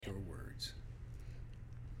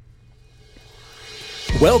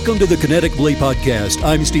Welcome to the Kinetic Belief Podcast.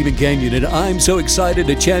 I'm Stephen Canyon, and I'm so excited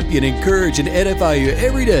to champion, encourage, and edify you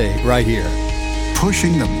every day right here.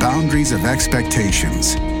 Pushing the boundaries of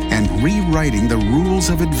expectations and rewriting the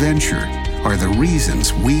rules of adventure are the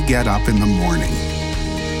reasons we get up in the morning.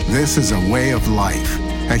 This is a way of life,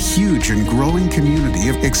 a huge and growing community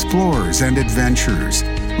of explorers and adventurers,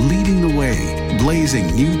 leading the way,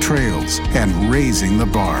 blazing new trails, and raising the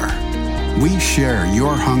bar. We share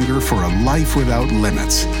your hunger for a life without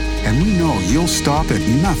limits, and we know you'll stop at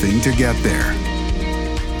nothing to get there.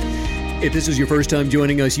 If this is your first time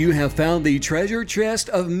joining us, you have found the treasure chest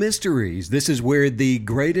of mysteries. This is where the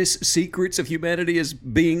greatest secrets of humanity is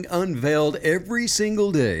being unveiled every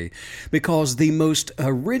single day, because the most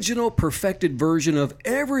original, perfected version of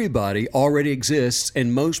everybody already exists,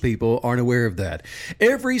 and most people aren't aware of that.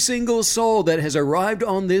 Every single soul that has arrived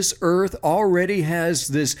on this earth already has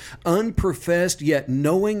this unprofessed yet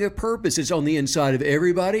knowing a purpose. It's on the inside of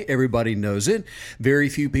everybody. Everybody knows it. Very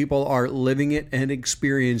few people are living it and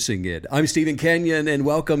experiencing it. I'm Stephen Canyon, and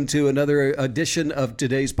welcome to another edition of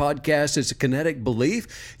today's podcast. It's Kinetic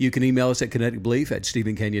Belief. You can email us at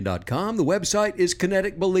kineticbelief@stephencanyon.com. The website is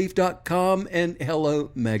kineticbelief.com. And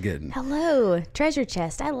hello, Megan. Hello. Treasure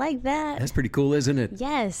chest. I like that. That's pretty cool, isn't it?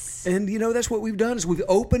 Yes. And you know, that's what we've done is we've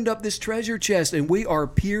opened up this treasure chest, and we are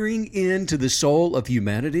peering into the soul of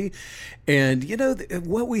humanity. And you know,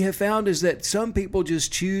 what we have found is that some people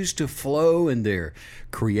just choose to flow in their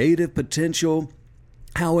creative potential.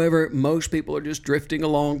 However, most people are just drifting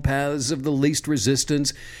along paths of the least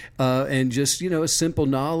resistance and just, you know, a simple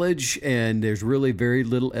knowledge. And there's really very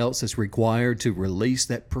little else that's required to release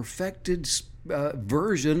that perfected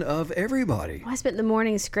version of everybody. Well, I spent the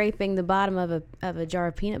morning scraping the bottom of a jar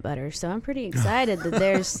of peanut butter, so I'm pretty excited that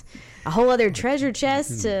there's a whole other treasure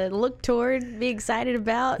chest to look toward, be excited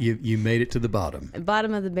about. You made it to the bottom.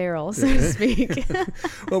 Bottom of the barrel, so to speak.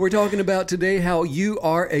 Well, we're talking about today how you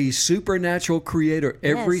are a supernatural creator.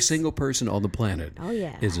 Every Yes. single person on the planet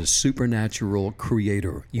is a supernatural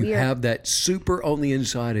creator. You have that super on the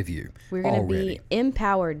inside of you. We're going to be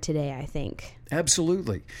empowered today, I think.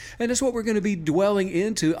 Absolutely. And that's what we're going to be dwelling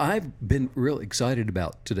into. I've been real excited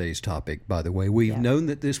about today's topic, by the way. We've known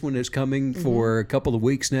that this one is coming for a couple of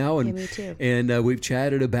weeks now. And, me too. And we've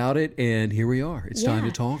chatted about it, and here we are. It's time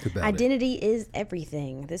to talk about Identity is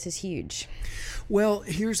everything. This is huge. Well,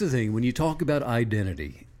 here's the thing. When you talk about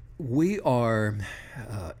identity, we are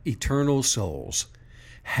eternal souls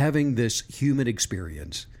having this human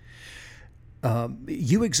experience.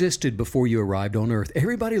 You existed before you arrived on earth.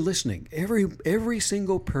 Everybody listening, every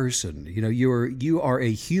single person, you know, you are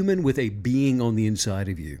a human with a being on the inside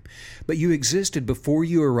of you. But you existed before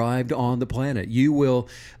you arrived on the planet. You will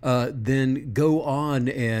then go on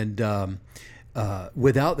and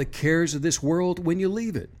without the cares of this world when you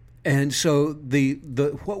leave it. And so the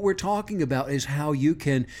what we're talking about is how you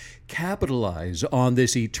can capitalize on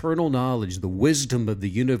this eternal knowledge, the wisdom of the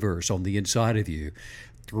universe on the inside of you,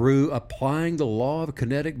 through applying the law of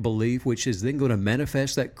kinetic belief, which is then going to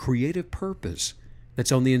manifest that creative purpose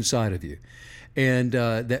that's on the inside of you. And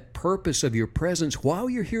that purpose of your presence while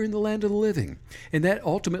you're here in the land of the living. And that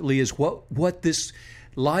ultimately is what this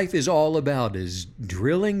life is all about, is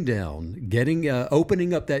drilling down,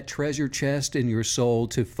 opening up that treasure chest in your soul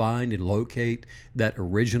to find and locate that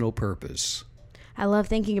original purpose. I love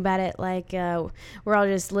thinking about it like we're all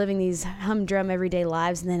just living these humdrum everyday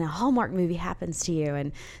lives, and then a Hallmark movie happens to you,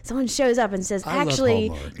 and someone shows up and says,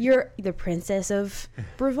 actually, you're the princess of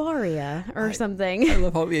Bavaria or something. I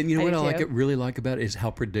love Hallmark. And you know what I really like about it is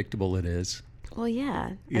how predictable it is. Well,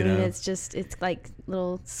 yeah. I mean, it's like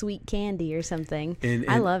little sweet candy or something. And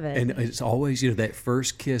I love it. And it's always, you know, that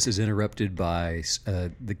first kiss is interrupted by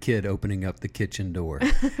the kid opening up the kitchen door.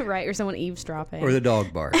 Right, or someone eavesdropping. Or the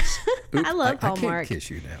dog barks. Oops, I love Hallmark. I can't kiss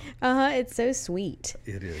you now. It's so sweet.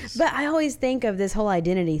 It is. But I always think of this whole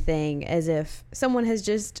identity thing as if someone has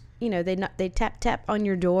just, you know, they tap on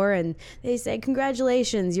your door and they say,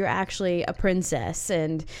 congratulations, you're actually a princess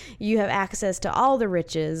and you have access to all the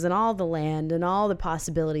riches and all the land and all the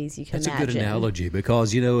possibilities you can imagine. That's a good analogy,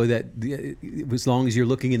 because, you know, that as long as you're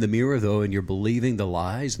looking in the mirror, though, and you're believing the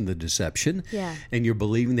lies and the deception, and you're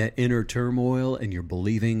believing that inner turmoil, and you're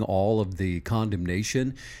believing all of the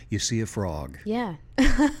condemnation, you see a frog. Yeah.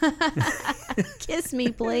 Kiss me,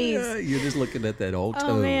 please. You're just looking at that old toad.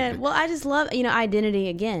 Oh man. Well, I just love, you know, identity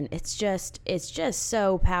again. It's just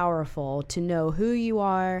so powerful to know who you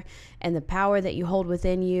are and the power that you hold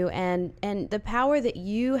within you, and the power that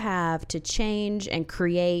you have to change and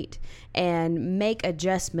create and make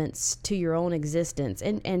adjustments to your own existence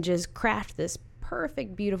and just craft this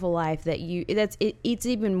perfect, beautiful life it's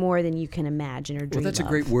even more than you can imagine or dream Well, that's of. a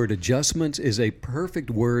great word. Adjustments is a perfect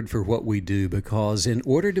word for what we do, because in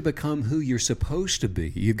order to become who you're supposed to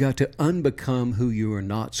be, you've got to unbecome who you are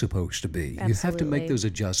not supposed to be. Absolutely. You have to make those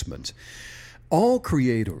adjustments. All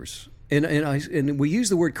creators, and we use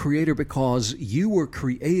the word creator because you were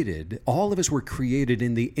created, all of us were created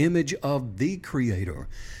in the image of the Creator.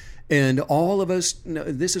 And all of us,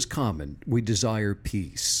 this is common, we desire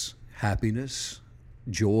peace, happiness,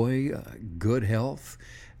 joy, good health,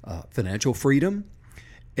 financial freedom.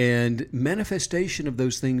 And manifestation of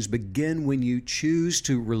those things begin when you choose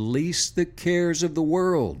to release the cares of the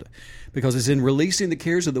world. Because it's in releasing the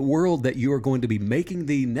cares of the world that you are going to be making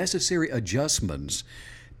the necessary adjustments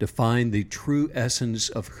to find the true essence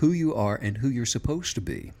of who you are and who you're supposed to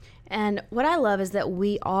be. And what I love is that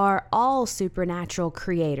we are all supernatural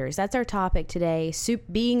creators. That's our topic today,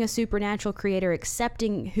 being a supernatural creator,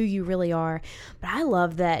 accepting who you really are. But I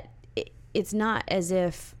love that it's not as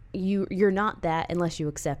if you're not that unless you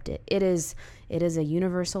accept it. It is a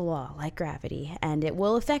universal law like gravity, and it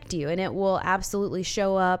will affect you, and it will absolutely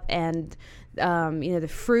show up, and the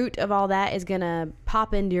fruit of all that is going to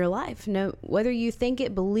pop into your life, whether you think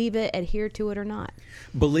it, believe it, adhere to it or not.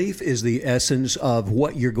 Belief is the essence of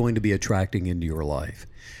what you're going to be attracting into your life.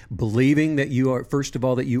 Believing that you are, first of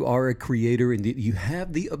all, that you are a creator and that you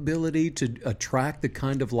have the ability to attract the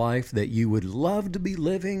kind of life that you would love to be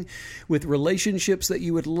living, with relationships that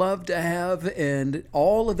you would love to have, and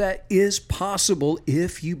all of that is possible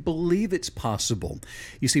if you believe it's possible.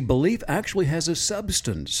 You see, belief actually has a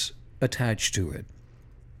substance attached to it.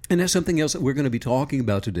 And that's something else that we're going to be talking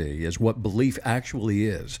about today, is what belief actually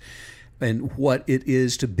is and what it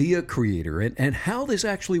is to be a creator, and how this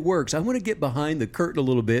actually works. I want to get behind the curtain a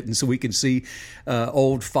little bit, and so we can see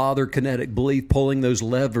old Father Kinetic Belief pulling those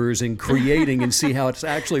levers and creating and see how it's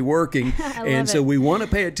actually working. And so we want to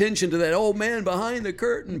pay attention to that old man behind the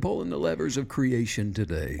curtain pulling the levers of creation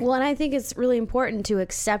today. Well, and I think it's really important to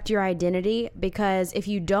accept your identity, because if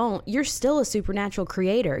you don't, you're still a supernatural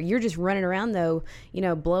creator. You're just running around, though,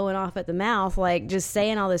 blowing off at the mouth, like just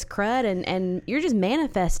saying all this crud, and you're just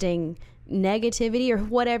manifesting negativity or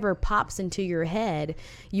whatever pops into your head.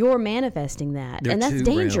 You're manifesting that, and that's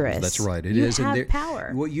dangerous. Realms. That's right. It you is. have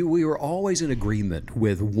power. We are always in agreement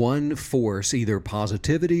with one force, either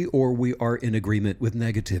positivity or we are in agreement with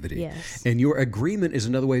negativity. Yes. And your agreement is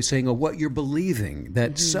another way of saying what you're believing,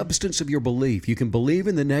 that substance of your belief. You can believe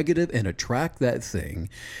in the negative and attract that thing.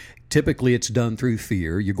 Typically, it's done through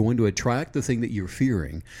fear. You're going to attract the thing that you're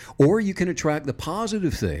fearing, or you can attract the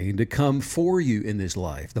positive thing to come for you in this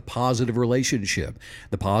life, the positive relationship,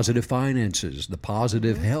 the positive finances, the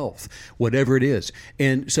positive health, whatever it is.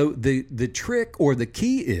 And so the trick or the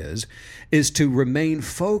key is to remain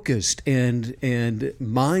focused and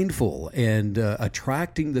mindful and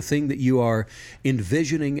attracting the thing that you are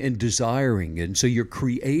envisioning and desiring. And so you're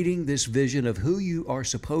creating this vision of who you are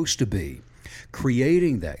supposed to be.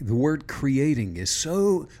 Creating that. The word creating is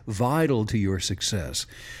so vital to your success.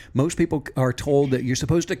 Most people are told that you're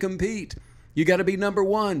supposed to compete. You got to be number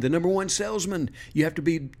one, the number one salesman. You have to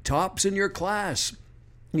be tops in your class.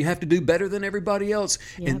 You have to do better than everybody else.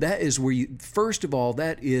 Yep. And that is where first of all,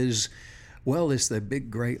 that is, it's the big,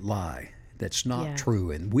 great lie. That's not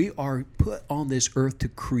true. And we are put on this earth to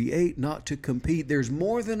create, not to compete. There's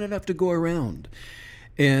more than enough to go around.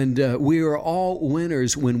 And we are all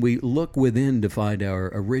winners when we look within to find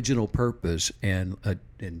our original purpose and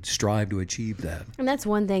strive to achieve that. And that's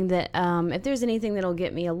one thing that if there's anything that'll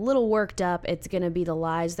get me a little worked up, it's going to be the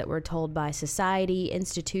lies that we're told by society,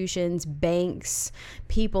 institutions, banks,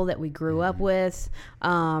 people that we grew up with.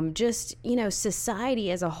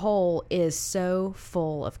 Society as a whole is so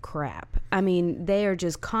full of crap. I mean, they are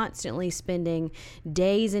just constantly spending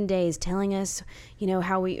days and days telling us,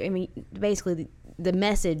 basically the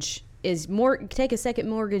message is take a second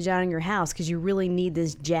mortgage out on your house because you really need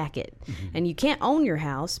this jacket. And you can't own your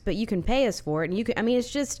house, but you can pay us for it. And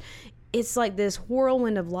it's like this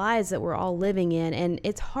whirlwind of lies that we're all living in. And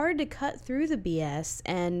it's hard to cut through the BS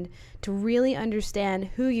and to really understand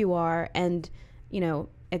who you are and,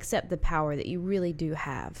 accept the power that you really do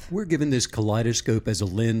have. We're given this kaleidoscope as a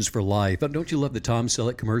lens for life. But don't you love the Tom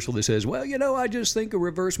Selleck commercial that says, I just think a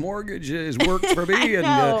reverse mortgage has worked for me.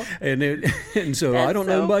 and so I don't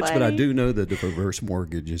know much, but I do know that the reverse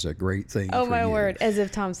mortgage is a great thing Oh, for my you. word. As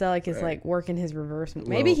if Tom Selleck is like working his reverse.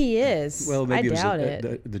 Maybe he is. Well, maybe I doubt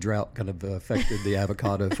it. The drought kind of affected the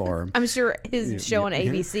avocado farm. I'm sure his show on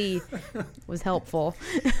ABC was helpful.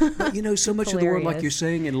 But so much of the world, like you're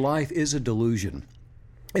saying, in life is a delusion.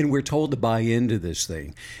 And we're told to buy into this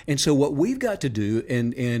thing. And so what we've got to do,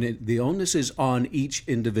 and the onus is on each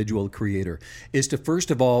individual creator, is to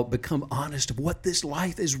first of all become honest of what this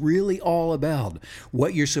life is really all about,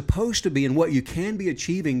 what you're supposed to be and what you can be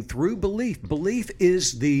achieving through belief. Belief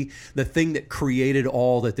is the thing that created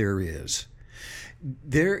all that there is.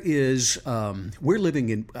 There is, we're living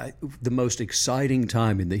in the most exciting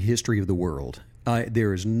time in the history of the world.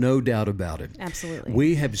 There is no doubt about it. Absolutely.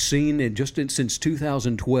 We have seen it since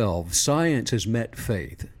 2012, science has met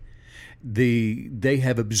faith. They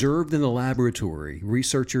have observed in the laboratory,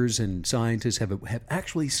 researchers and scientists have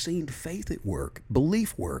actually seen faith at work,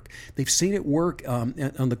 belief work. They've seen it work on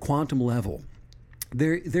the quantum level.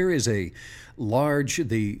 There is a large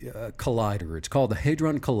collider. It's called the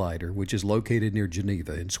Hadron Collider, which is located near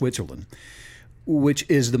Geneva in Switzerland, which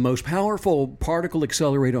is the most powerful particle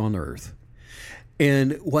accelerator on Earth.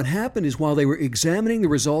 And what happened is while they were examining the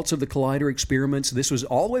results of the collider experiments, this was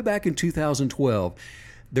all the way back in 2012,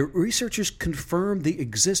 the researchers confirmed the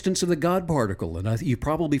existence of the God particle. And you've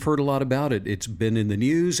probably heard a lot about it. It's been in the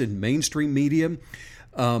news and mainstream media.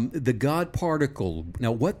 The God particle.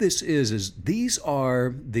 Now, what this is these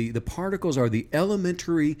are the particles are the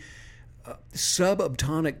elementary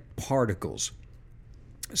subatomic particles,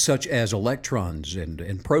 such as electrons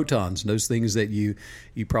and protons, and those things that you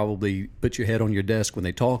probably put your head on your desk when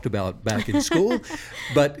they talked about back in school.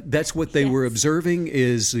 But that's what they were observing,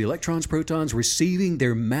 is the electrons, protons receiving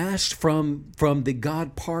their mass from the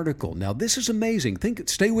God particle. Now, this is amazing.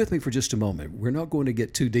 Stay with me for just a moment. We're not going to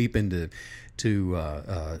get too deep into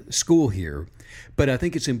school here, but I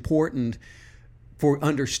think it's important for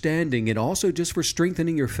understanding and also just for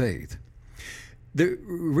strengthening your faith. The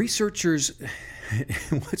researchers,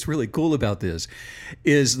 what's really cool about this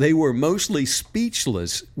is they were mostly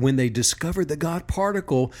speechless when they discovered the God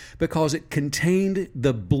particle because it contained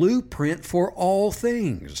the blueprint for all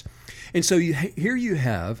things. And so here you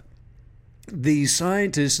have these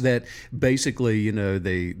scientists that basically,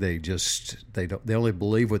 they only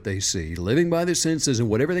believe what they see, living by their senses and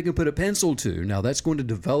whatever they can put a pencil to. Now that's going to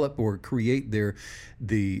develop or create their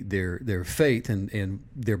faith and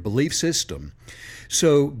their belief system.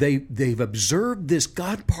 So they've observed this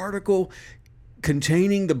God particle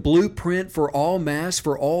containing the blueprint for all mass,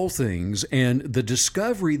 for all things. And the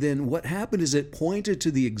discovery then, what happened is it pointed to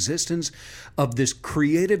the existence of this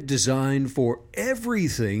creative design for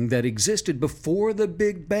everything that existed before the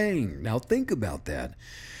Big Bang. Now think about that.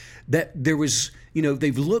 That there was,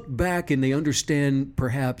 they've looked back and they understand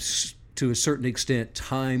perhaps to a certain extent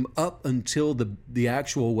time up until the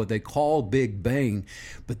actual what they call Big Bang.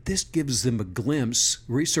 But this gives them a glimpse,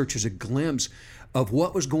 researchers a glimpse of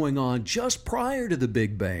what was going on just prior to the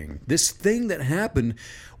Big Bang. This thing that happened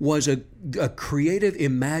was a creative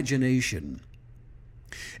imagination.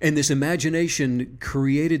 And this imagination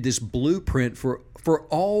created this blueprint for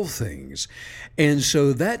all things. And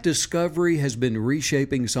so that discovery has been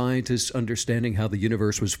reshaping scientists' understanding how the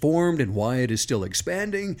universe was formed and why it is still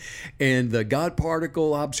expanding. And the God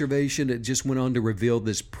particle observation, it just went on to reveal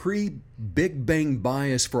this pre-Big Bang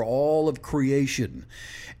bias for all of creation.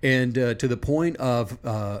 And to the point of,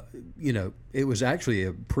 it was actually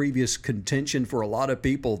a previous contention for a lot of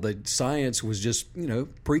people that science was just,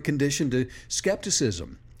 preconditioned to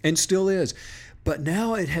skepticism, and still is. But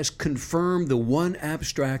now it has confirmed the one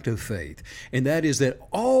abstract of faith, and that is that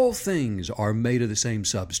all things are made of the same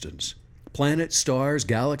substance. Planets, stars,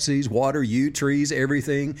 galaxies, water, you, trees,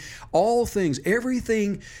 everything, all things,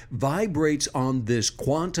 everything vibrates on this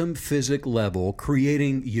quantum physics level,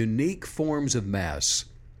 creating unique forms of mass.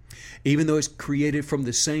 Even though it's created from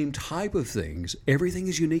the same type of things, everything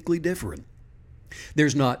is uniquely different.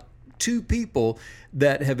 There's not two people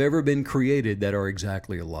that have ever been created that are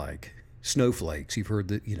exactly alike. Snowflakes, you've heard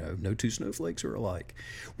that, no two snowflakes are alike.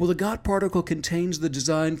 Well, the God particle contains the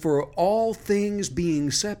design for all things being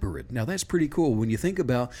separate. Now, that's pretty cool when you think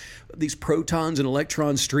about these protons and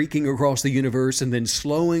electrons streaking across the universe and then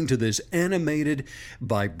slowing to this animated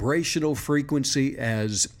vibrational frequency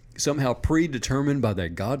as somehow predetermined by that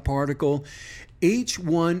God particle, each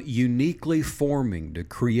one uniquely forming to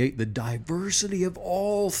create the diversity of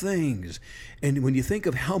all things. And when you think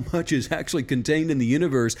of how much is actually contained in the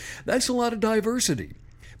universe, that's a lot of diversity.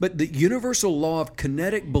 But the universal law of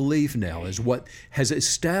kinetic belief now is what has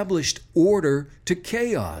established order to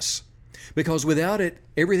chaos. Because without it,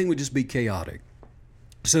 everything would just be chaotic.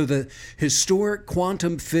 So the historic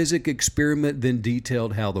quantum physics experiment then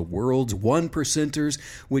detailed how the world's 1%ers,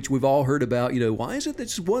 which we've all heard about, why is it that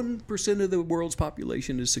 1% of the world's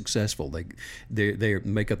population is successful? They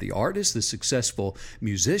make up the artists, the successful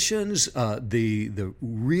musicians, the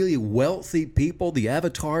really wealthy people, the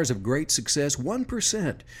avatars of great success,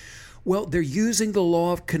 1%. Well, they're using the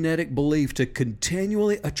law of kinetic belief to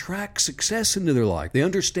continually attract success into their life. They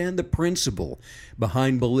understand the principle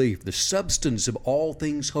behind belief, the substance of all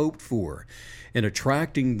things hoped for, and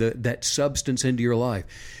attracting that substance into your life.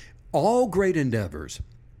 All great endeavors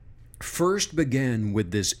first began with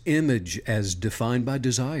this image as defined by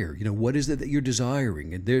desire. What is it that you're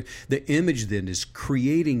desiring? And the image then is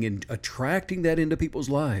creating and attracting that into people's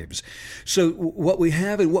lives. So what we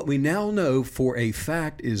have and what we now know for a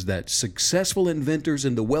fact is that successful inventors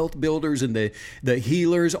and the wealth builders and the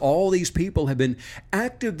healers, all these people have been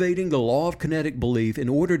activating the law of kinetic belief in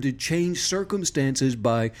order to change circumstances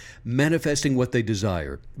by manifesting what they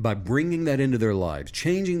desire, by bringing that into their lives,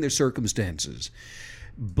 changing their circumstances.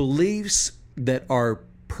 Beliefs that are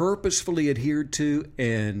purposefully adhered to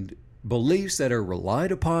and beliefs that are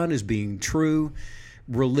relied upon as being true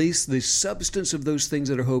release the substance of those things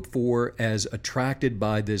that are hoped for as attracted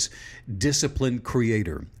by this disciplined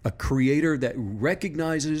creator, a creator that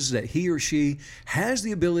recognizes that he or she has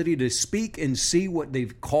the ability to speak and see what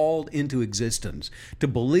they've called into existence, to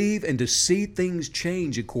believe and to see things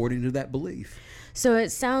change according to that belief. So it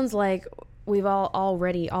sounds like we've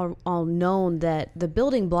already known that the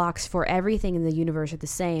building blocks for everything in the universe are the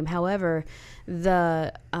same. However,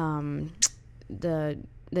 the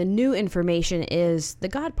new information is the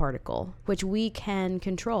God particle, which we can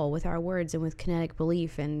control with our words and with kinetic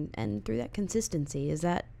belief and through that consistency. Is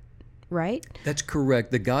that right? That's correct.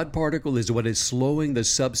 The God particle is what is slowing the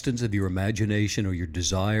substance of your imagination or your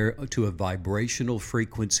desire to a vibrational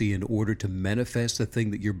frequency in order to manifest the thing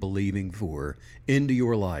that you're believing for into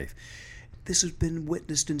your life. This has been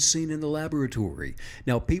witnessed and seen in the laboratory.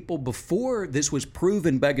 Now, people, before this was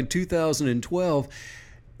proven back in 2012,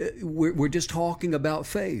 we're just talking about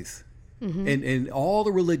faith. Mm-hmm. And all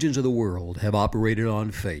the religions of the world have operated on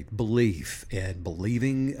faith, belief, and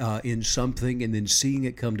believing in something and then seeing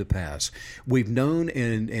it come to pass. We've known,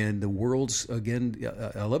 and the world's, again,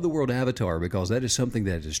 I love the word avatar because that is something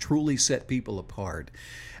that has truly set people apart.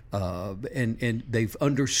 And they've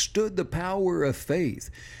understood the power of faith.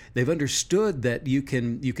 They've understood that you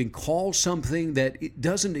can call something that it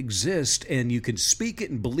doesn't exist, and you can speak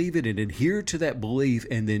it and believe it and adhere to that belief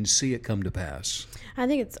and then see it come to pass. I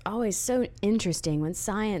think it's always so interesting when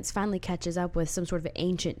science finally catches up with some sort of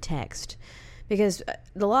ancient text, because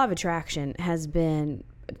the law of attraction has been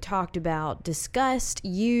talked about, discussed,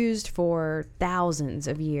 used for thousands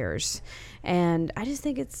of years. And I just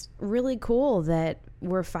think it's really cool that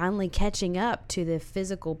we're finally catching up to the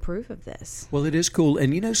physical proof of this. Well, it is cool.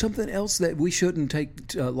 And something else that we shouldn't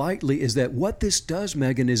take lightly is that what this does,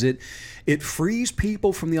 Megan, is it frees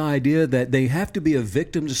people from the idea that they have to be a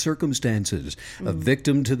victim to circumstances, mm-hmm. a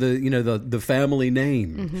victim to the family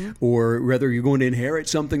name, mm-hmm. or whether you're going to inherit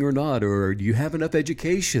something or not, or do you have enough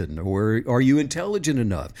education, or are you intelligent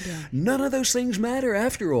enough? Yeah. None of those things matter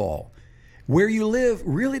after all. Where you live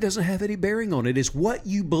really doesn't have any bearing on it. It's what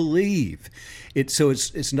you believe.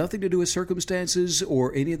 It's nothing to do with circumstances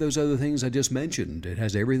or any of those other things I just mentioned. It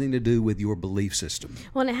has everything to do with your belief system.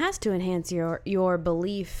 Well, and it has to enhance your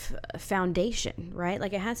belief foundation, right?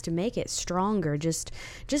 Like it has to make it stronger. Just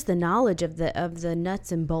the knowledge of the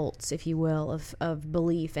nuts and bolts, if you will, of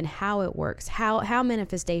belief and how it works, how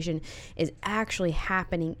manifestation is actually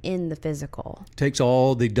happening in the physical. Takes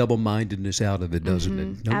all the double-mindedness out of it, doesn't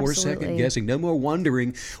mm-hmm. it? No Absolutely. More second guessing. No more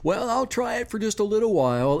wondering, well, I'll try it for just a little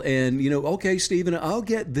while, and okay, Stephen, I'll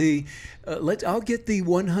get the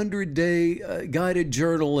 100-day guided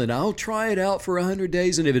journal, and I'll try it out for 100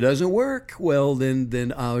 days, and if it doesn't work, well,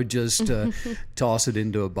 then I'll just toss it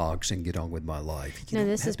into a box and get on with my life.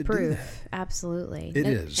 This is proof. Absolutely, it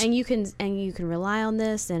is, and you can rely on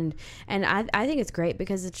this, and I think it's great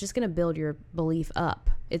because it's just going to build your belief up.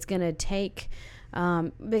 It's going to take.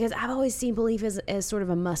 Because I've always seen belief as sort of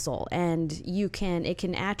a muscle, and it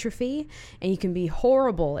can atrophy, and you can be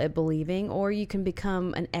horrible at believing, or you can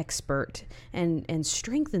become an expert and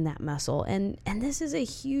strengthen that muscle, and this is a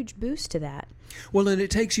huge boost to that. Well, and it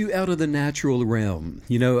takes you out of the natural realm.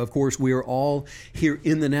 Of course, we are all here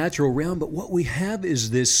in the natural realm, but what we have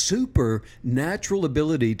is this supernatural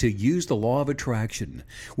ability to use the law of attraction,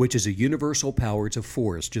 which is a universal power. It's a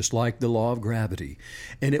force, just like the law of gravity,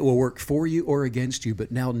 and it will work for you or against you.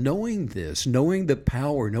 But now knowing this, knowing the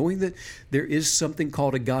power, knowing that there is something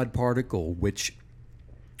called a God particle, which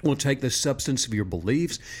will take the substance of your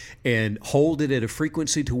beliefs and hold it at a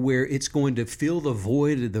frequency to where it's going to fill the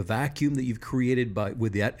void, the vacuum that you've created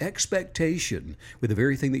with that expectation, with the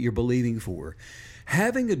very thing that you're believing for.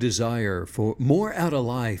 Having a desire for more out of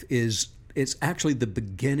life it's actually the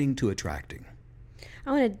beginning to attracting.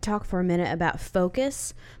 I want to talk for a minute about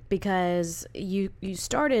focus, because you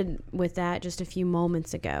started with that just a few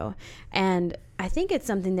moments ago. And I think it's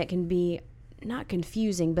something that can be not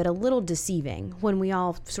confusing, but a little deceiving when we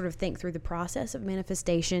all sort of think through the process of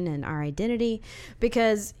manifestation and our identity,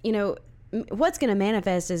 because, what's going to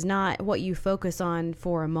manifest is not what you focus on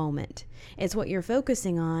for a moment. It's what you're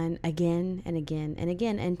focusing on again and again and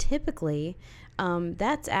again. And typically,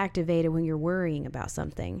 that's activated when you're worrying about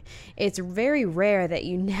something. It's very rare that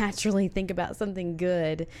you naturally think about something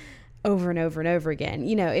good over and over and over again.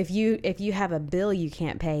 If you have a bill you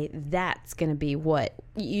can't pay, that's going to be what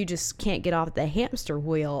you just can't get off the hamster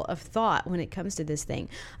wheel of thought when it comes to this thing.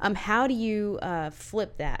 How do you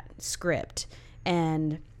flip that script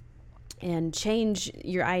and change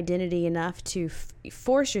your identity enough to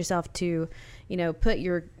force yourself to, put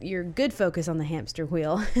your good focus on the hamster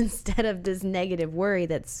wheel instead of this negative worry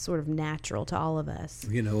that's sort of natural to all of us?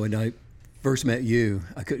 When I first met you,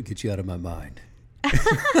 I couldn't get you out of my mind.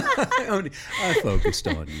 I focused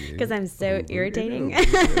on you because I'm so irritating.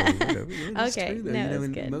 Okay, no, that's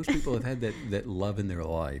good. Most people have had that love in their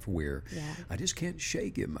life where I just can't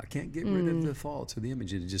shake him. I can't get rid of the thoughts or the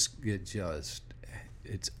image.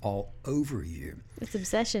 It's all over you. It's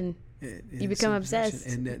obsession. You become obsessed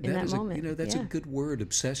in that moment. That's a good word,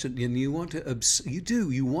 obsession. And you want to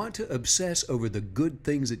obsess over the good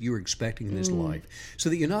things that you're expecting in this life, so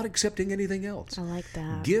that you're not accepting anything else. I like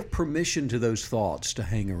that. Give permission to those thoughts to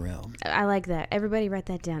hang around. I like that. Everybody write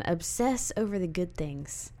that down. Obsess over the good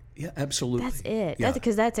things. Yeah, absolutely. That's it. Yeah. That's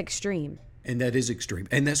because that's extreme. And that is extreme.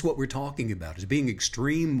 And that's what we're talking about, is being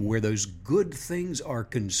extreme where those good things are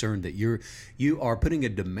concerned, that you are putting a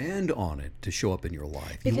demand on it to show up in your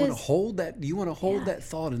life. You want to hold that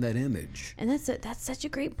thought and that image. And that's such a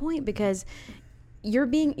great point, because you're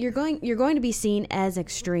going to be seen as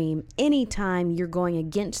extreme anytime you're going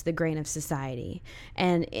against the grain of society,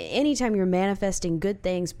 and anytime you're manifesting good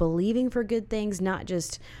things, believing for good things, not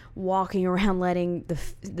just walking around letting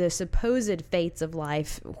the supposed fates of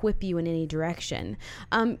life whip you in any direction.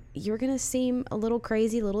 You're going to seem a little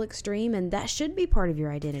crazy, a little extreme, and that should be part of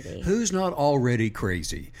your identity. Who's not already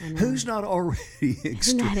crazy? Who's not already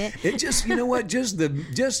extreme? It just,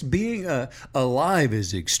 just being alive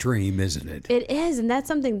is extreme, isn't it? It is, and that's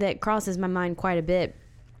something that crosses my mind quite a bit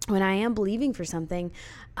when I am believing for something.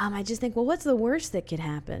 I just think, well, what's the worst that could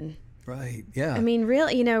happen? Right. Yeah. I mean,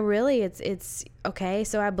 really, it's okay.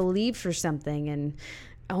 So I believed for something, and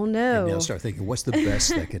oh no. And now start thinking, what's the best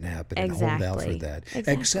that can happen? Exactly. And hold out for that.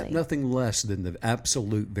 Exactly. Accept nothing less than the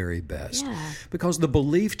absolute very best. Yeah. Because the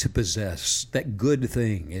belief to possess that good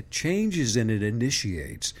thing, it changes and it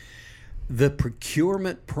initiates the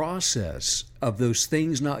procurement process of those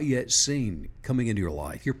things not yet seen coming into your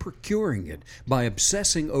life. You're procuring it by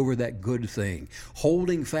obsessing over that good thing,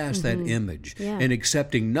 holding fast that image, and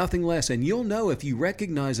accepting nothing less. And you'll know if you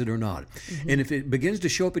recognize it or not. And if it begins to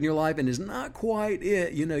show up in your life and is not quite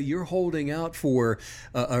it, you're holding out for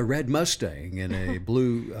a red Mustang and a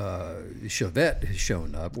blue Chevette has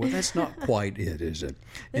shown up. Well, that's not quite it, is it?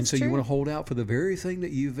 And so true. you want to hold out for the very thing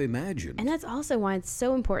that you've imagined. And that's also why it's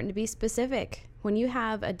so important to be specific. When you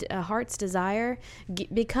have a heart's desire,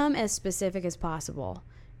 become as specific as possible.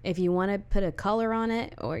 If you want to put a color on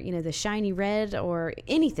it, or the shiny red, or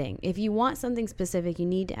anything, if you want something specific, you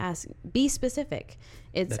need to be specific.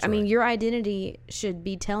 Your identity should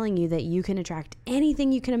be telling you that you can attract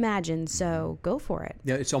anything you can imagine, so go for it.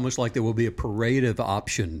 Yeah, it's almost like there will be a parade of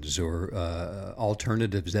options or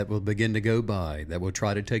alternatives that will begin to go by, that will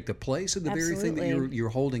try to take the place of the very thing that you're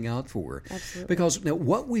holding out for. Absolutely. Because now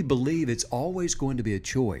what we believe, it's always going to be a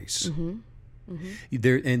choice.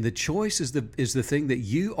 And the choice is the thing that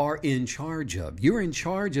you are in charge of. You're in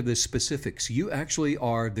charge of the specifics. You actually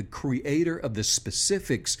are the creator of the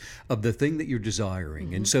specifics of the thing that you're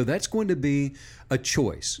desiring. And so that's going to be a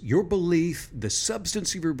choice. Your belief, the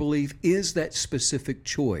substance of your belief, is that specific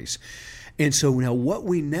choice. And so now what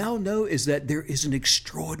we now know is that there is an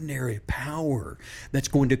extraordinary power that's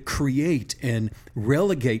going to create and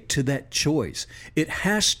relegate to that choice. It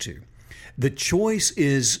has to. The choice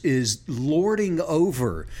is lording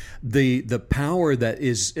over the power that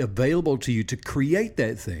is available to you to create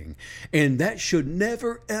that thing. And that should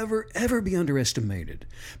never, ever, ever be underestimated.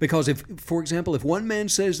 Because for example, if one man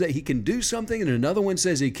says that he can do something and another one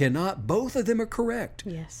says he cannot, both of them are correct.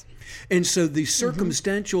 Yes. And so the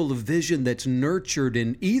circumstantial vision that's nurtured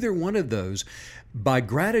in either one of those by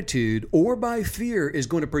gratitude or by fear is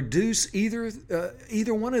going to produce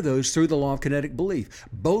either one of those through the law of kinetic belief.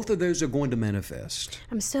 Both of those are going to manifest.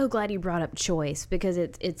 I'm so glad you brought up choice, because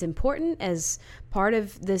it's important as part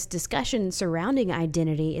of this discussion surrounding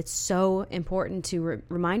identity. It's so important to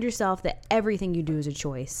remind yourself that everything you do is a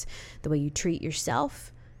choice. The way you treat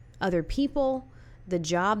yourself, other people, the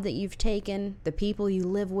job that you've taken, the people you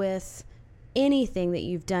live with, anything that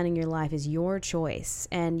you've done in your life is your choice,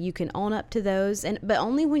 and you can own up to those. But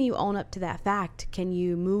only when you own up to that fact can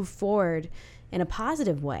you move forward in a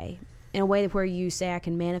positive way, in a way where you say, I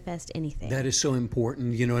can manifest anything. That is so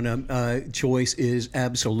important, and choice is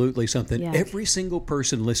absolutely something. Yeah. Every single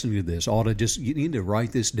person listening to this ought to you need to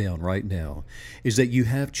write this down right now, is that you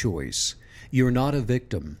have choice. You're not a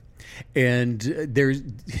victim. And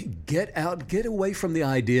get away from the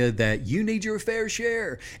idea that you need your fair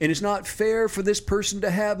share, and it's not fair for this person to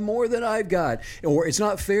have more than I've got, or it's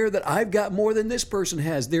not fair that I've got more than this person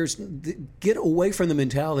has. Get away from the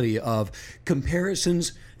mentality of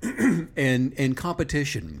comparisons and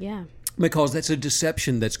competition. Yeah. Because that's a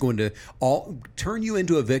deception that's going to turn you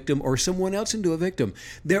into a victim or someone else into a victim.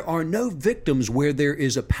 There are no victims where there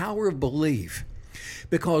is a power of belief.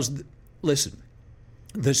 Because, listen,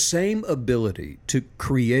 the same ability to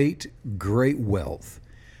create great wealth,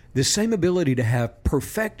 the same ability to have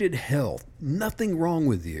perfected health, nothing wrong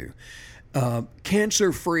with you,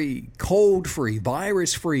 cancer-free, cold-free,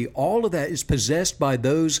 virus-free, all of that is possessed by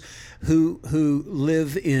those who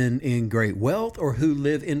live in great wealth or who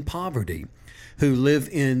live in poverty, who live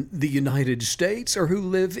in the United States or who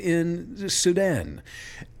live in Sudan.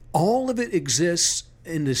 All of it exists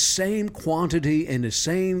in the same quantity and the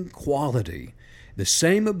same quality. The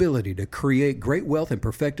same ability to create great wealth and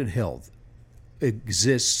perfected health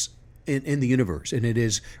exists in the universe, and it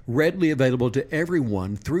is readily available to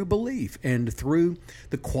everyone through belief and through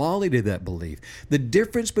the quality of that belief. The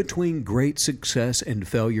difference between great success and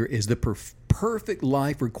failure is the perfect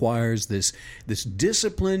life requires this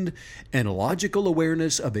disciplined and logical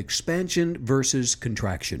awareness of expansion versus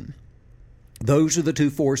contraction. Those are the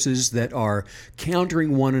two forces that are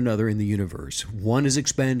countering one another in the universe. One is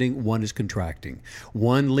expanding, one is contracting.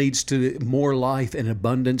 One leads to more life and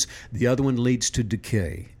abundance. The other one leads to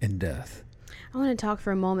decay and death. I want to talk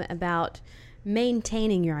for a moment about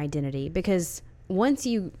maintaining your identity, because once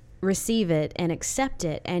you receive it and accept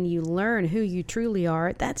it and you learn who you truly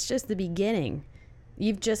are, that's just the beginning.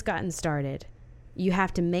 You've just gotten started. You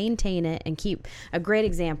have to maintain it and keep a great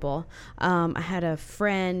example. I had a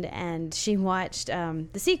friend, and she watched The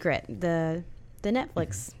Secret, the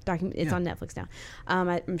Netflix document. It's on Netflix now.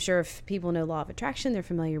 I'm sure if people know Law of Attraction, they're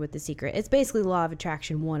familiar with The Secret. It's basically Law of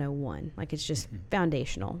Attraction 101. Like, it's just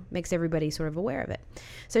foundational. Makes everybody sort of aware of it.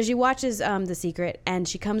 So she watches The Secret, and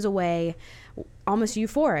she comes away almost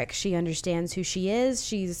euphoric. She understands who she is.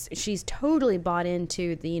 She's totally bought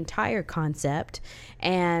into the entire concept,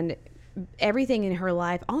 and everything in her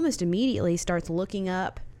life almost immediately starts looking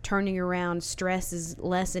up, turning around. Stress is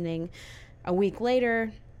lessening. A week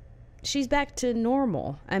later, she's back to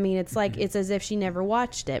normal. I mean, it's like it's as if she never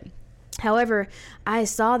watched it. However, I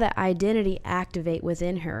saw that identity activate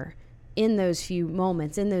within her in those few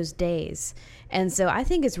moments, in those days. And so I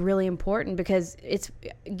think it's really important, because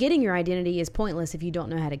getting your identity is pointless if you don't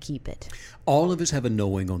know how to keep it. All of us have a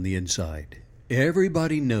knowing on the inside.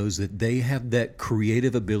 Everybody knows that they have that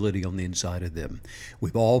creative ability on the inside of them.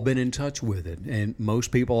 We've all been in touch with it, and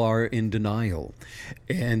most people are in denial.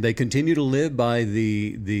 And they continue to live by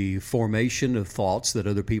the formation of thoughts that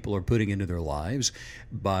other people are putting into their lives,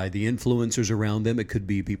 by the influencers around them. It could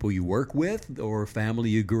be people you work with or family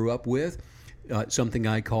you grew up with. Something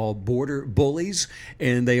I call border bullies,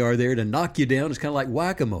 and they are there to knock you down. It's kind of like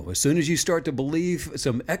whack-a-mole. As soon as you start to believe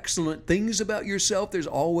some excellent things about yourself, there's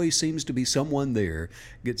always seems to be someone there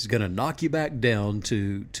that's going to knock you back down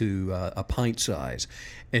to a pint size,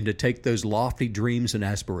 and to take those lofty dreams and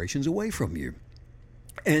aspirations away from you.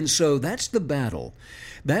 And so that's the battle.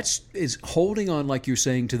 Is holding on, like you're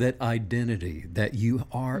saying, to that identity that you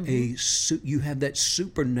are you have that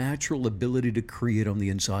supernatural ability to create on the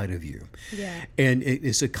inside of you. Yeah. And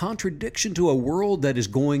it's a contradiction to a world that is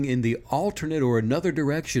going in the alternate or another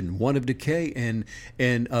direction, one of decay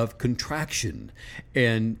and of contraction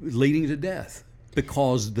and leading to death.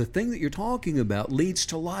 Because the thing that you're talking about leads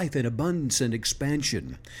to life and abundance and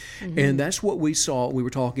expansion. And that's what we saw. We were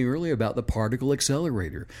talking earlier about the particle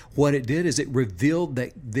accelerator. What it did is it revealed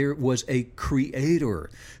that there was a creator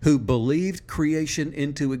who believed creation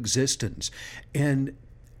into existence. And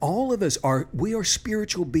all of us are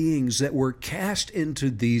spiritual beings that were cast into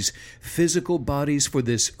these physical bodies for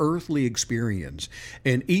this earthly experience.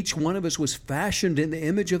 And each one of us was fashioned in the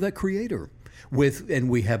image of that creator. And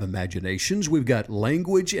we have imaginations. We've got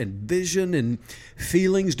language and vision and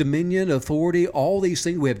feelings, dominion, authority, all these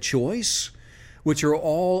things. We have choice, which are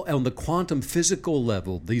all on the quantum physical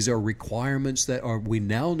level. These are requirements that we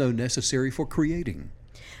now know necessary for creating.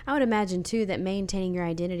 I would imagine, too, that maintaining your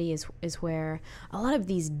identity is where a lot of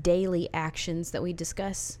these daily actions that we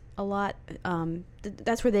discuss a lot,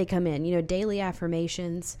 that's where they come in. Daily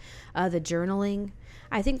affirmations, the journaling.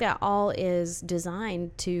 I think that all is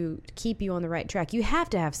designed to keep you on the right track. You have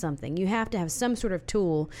to have something. You have to have some sort of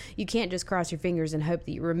tool. You can't just cross your fingers and hope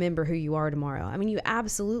that you remember who you are tomorrow. I mean, you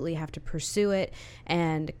absolutely have to pursue it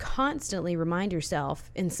and constantly remind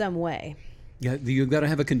yourself in some way. Yeah, you've got to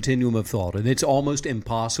have a continuum of thought, and it's almost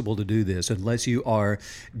impossible to do this unless you are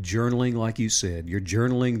journaling, like you said. You're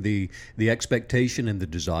journaling the expectation and the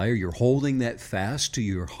desire. You're holding that fast to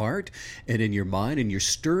your heart and in your mind, and you're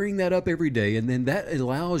stirring that up every day, and then that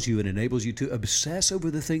allows you and enables you to obsess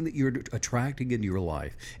over the thing that you're attracting into your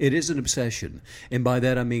life. It is an obsession, and by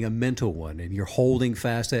that I mean a mental one, and you're holding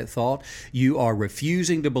fast that thought. You are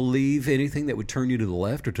refusing to believe anything that would turn you to the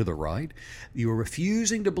left or to the right. You are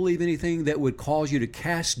refusing to believe anything that would cause you to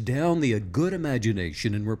cast down the good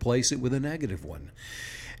imagination and replace it with a negative one.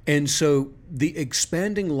 And so the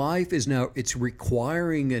expanding life is now, it's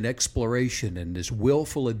requiring an exploration and this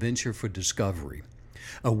willful adventure for discovery,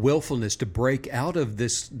 a willfulness to break out of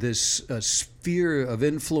this sphere of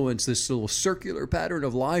influence, this little circular pattern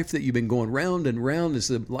of life that you've been going round and round.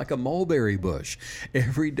 It's like a mulberry bush.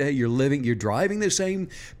 Every day you're driving the same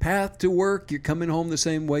path to work, you're coming home the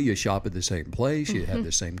same way, you shop at the same place, you have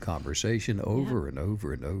the same conversation over and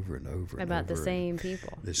over and over and over. About the same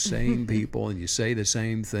people. The same people, and you say the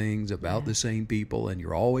same things about the same people, and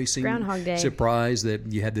you're always surprised that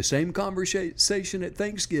you had the same conversation at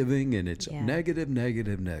Thanksgiving, and it's negative.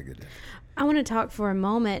 I want to talk for a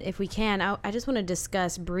moment, if we can. I just want to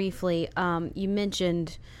discuss briefly. You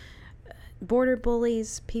mentioned border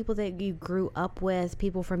bullies, people that you grew up with,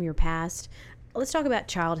 people from your past. Let's talk about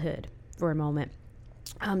childhood for a moment.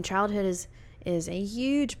 Childhood is a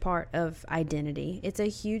huge part of identity. It's a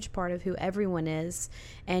huge part of who everyone is,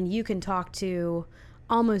 and you can talk to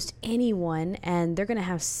almost anyone, and they're going to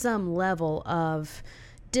have some level of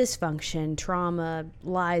dysfunction, trauma,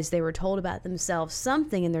 lies they were told about themselves,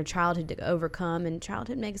 something in their childhood to overcome. And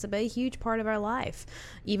childhood makes up a huge part of our life.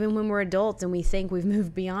 Even when we're adults and we think we've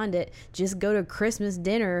moved beyond it, just go to Christmas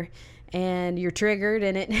dinner and you're triggered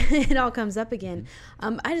and it all comes up again.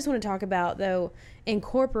 I just want to talk about, though,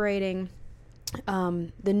 incorporating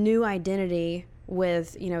the new identity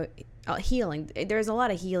with, healing. There's a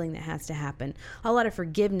lot of healing that has to happen, a lot of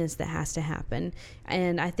forgiveness that has to happen,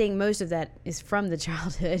 and I think most of that is from the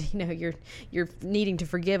childhood. You're needing to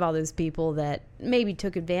forgive all those people that maybe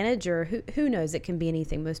took advantage, or who knows, it can be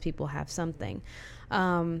anything. Most people have something,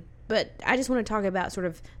 but I just want to talk about sort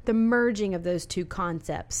of the merging of those two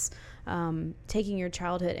concepts, taking your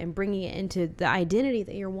childhood and bringing it into the identity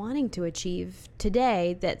that you're wanting to achieve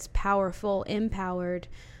today, that's powerful, empowered,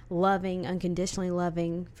 loving, unconditionally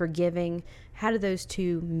loving, forgiving. How do those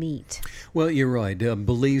two meet? Well, you're right.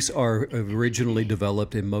 Beliefs are originally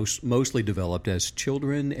developed and mostly developed as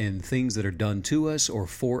children, and things that are done to us or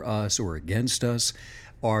for us or against us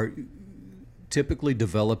are typically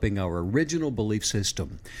developing our original belief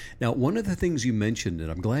system. Now, one of the things you mentioned,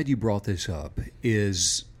 and I'm glad you brought this up,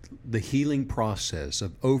 is the healing process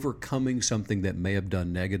of overcoming something that may have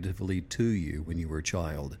done negatively to you when you were a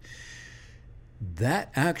child.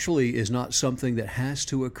 That actually is not something that has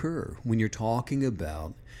to occur when you're talking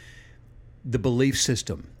about the belief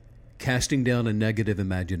system, casting down a negative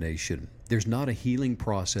imagination. There's not a healing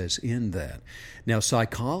process in that. Now,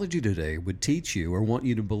 psychology today would teach you or want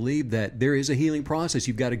you to believe that there is a healing process.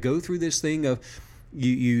 You've got to go through this thing of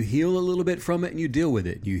you heal a little bit from it and you deal with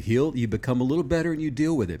it. You heal, you become a little better and you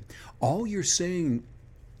deal with it. All you're saying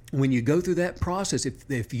when you go through that process,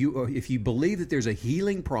 if you believe that there's a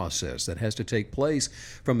healing process that has to take place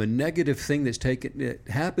from a negative thing that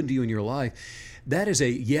happened to you in your life, that is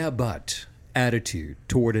a but attitude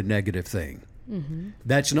toward a negative thing. Mm-hmm.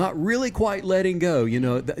 That's not really quite letting go.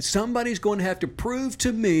 Somebody's going to have to prove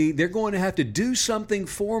to me, they're going to have to do something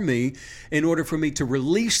for me in order for me to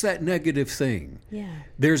release that negative thing. Yeah.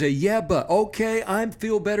 There's a but. Okay, I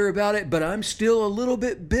feel better about it, but I'm still a little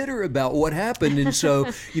bit bitter about what happened. And so,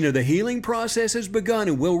 the healing process has begun,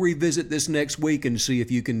 and we'll revisit this next week and see if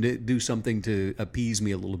you can do something to appease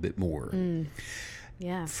me a little bit more.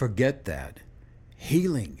 Yeah. Forget that.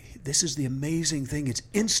 Healing. This is the amazing thing. It's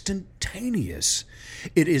instantaneous.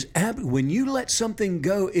 It is when you let something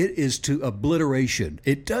go, it is to obliteration.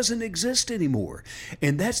 It doesn't exist anymore.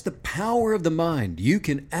 And that's the power of the mind. You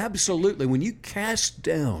can absolutely, when you cast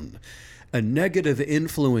down a negative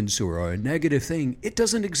influence or a negative thing, it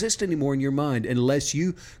doesn't exist anymore in your mind unless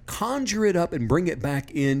you conjure it up and bring it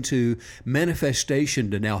back into manifestation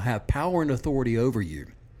to now have power and authority over you.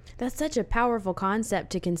 That's such a powerful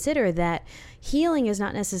concept to consider, that healing is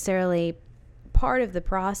not necessarily part of the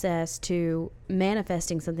process to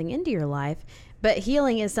manifesting something into your life, but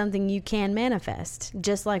healing is something you can manifest,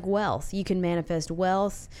 just like wealth. You can manifest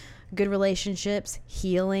wealth, good relationships,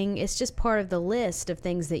 healing. It's just part of the list of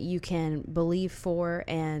things that you can believe for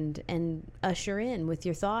and usher in with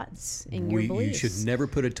your thoughts and your beliefs. You should never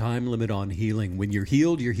put a time limit on healing. When you're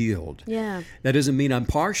healed, you're healed. Yeah. That doesn't mean I'm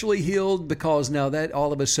partially healed, because now that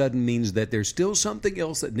all of a sudden means that there's still something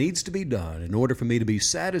else that needs to be done in order for me to be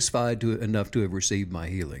satisfied enough to have received my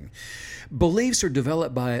healing. Beliefs are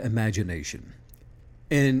developed by imagination.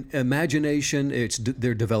 And imagination,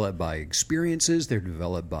 they're developed by experiences, they're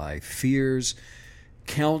developed by fears,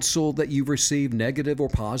 counsel that you've received, negative or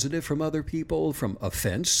positive, from other people, from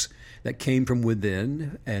offense that came from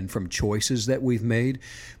within, and from choices that we've made.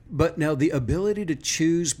 But now the ability to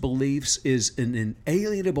choose beliefs is an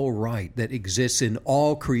inalienable right that exists in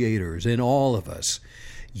all creators, in all of us.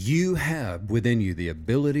 You have within you the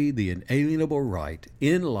ability, the inalienable right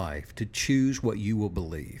in life to choose what you will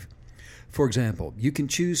believe. For example, you can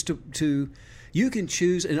choose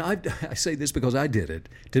and I say this because I did it,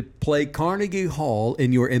 to play Carnegie Hall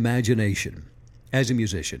in your imagination as a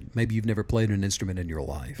musician. Maybe you've never played an instrument in your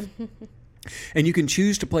life. And you can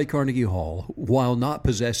choose to play Carnegie Hall while not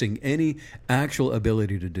possessing any actual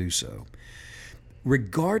ability to do so.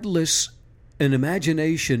 Regardless, an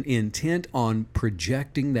imagination intent on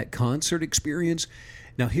projecting that concert experience.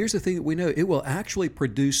 Now, here's the thing that we know. It will actually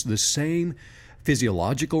produce the same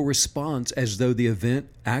physiological response as though the event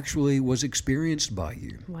actually was experienced by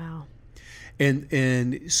you. Wow.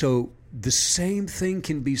 And so the same thing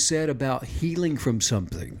can be said about healing from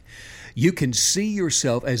something. You can see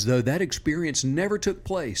yourself as though that experience never took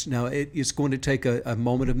place. Now, it's going to take a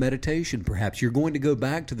moment of meditation, perhaps. You're going to go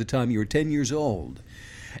back to the time you were 10 years old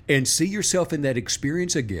and see yourself in that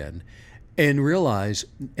experience again, and realize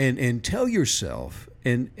and tell yourself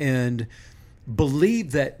and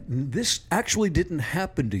believe that this actually didn't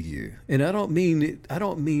happen to you. And I don't mean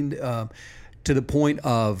to the point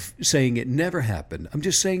of saying it never happened. I'm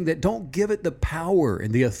just saying that don't give it the power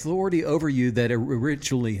and the authority over you that it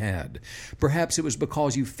originally had. Perhaps it was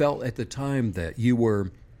because you felt at the time that you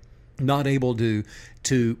were not able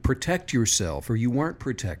to protect yourself, or you weren't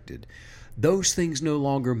protected. Those things no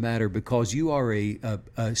longer matter, because you are a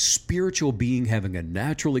spiritual being having a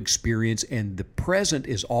natural experience, and the present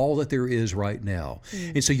is all that there is right now.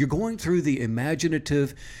 And so you're going through the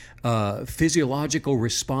imaginative, physiological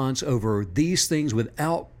response over these things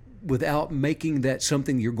without making that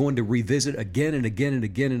something you're going to revisit again and again and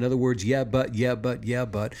again. In other words,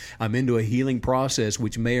 but I'm into a healing process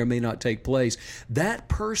which may or may not take place. That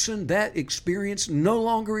person, that experience no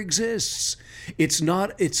longer exists. It's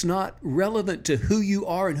not relevant to who you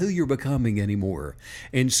are and who you're becoming anymore.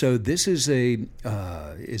 And so this is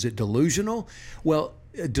is it delusional? Well,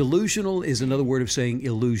 delusional is another word of saying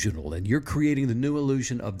illusional, and you're creating the new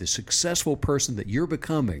illusion of the successful person that you're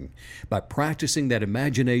becoming by practicing that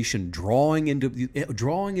imagination, drawing into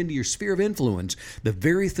your sphere of influence the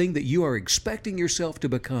very thing that you are expecting yourself to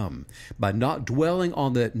become, by not dwelling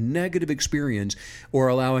on that negative experience or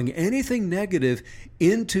allowing anything negative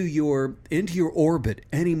into your orbit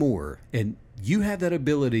anymore. And you have that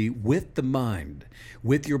ability with the mind,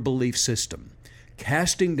 with your belief system.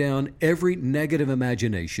 Casting down every negative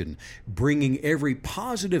imagination, bringing every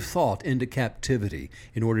positive thought into captivity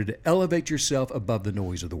in order to elevate yourself above the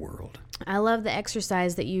noise of the world. I love the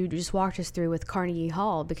exercise that you just walked us through with Carnegie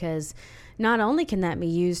Hall, because not only can that be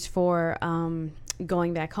used for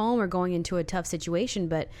going back home or going into a tough situation,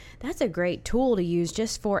 but that's a great tool to use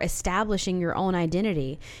just for establishing your own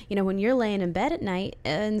identity. You know, when you're laying in bed at night,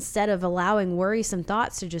 instead of allowing worrisome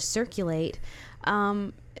thoughts to just circulate,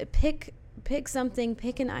 pick something,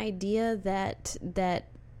 pick an idea that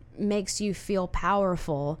makes you feel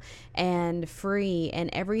powerful and free and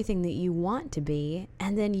everything that you want to be,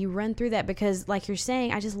 and then you run through that. Because like you're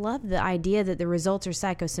saying, I just love the idea that the results are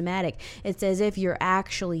psychosomatic. It's as if you're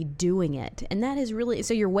actually doing it, and that is really,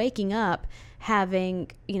 so you're waking up having,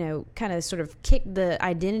 kind of sort of kicked the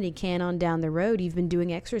identity can on down the road, you've been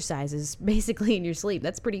doing exercises basically in your sleep.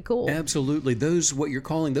 That's pretty cool. Absolutely. What you're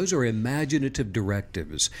calling, those are imaginative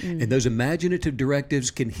directives. And those imaginative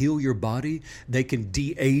directives can heal your body. They can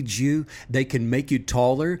de-age you. They can make you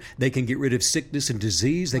taller. They can get rid of sickness and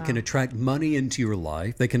disease. They can attract money into your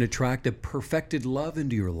life. They can attract a perfected love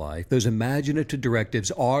into your life. Those imaginative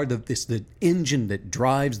directives are the engine that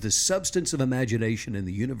drives the substance of imagination in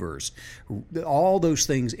the universe. All those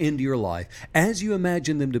things into your life as you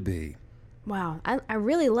imagine them to be. Wow. I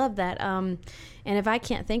really love that. And if I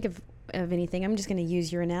can't think of anything, I'm just going to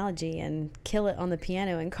use your analogy and kill it on the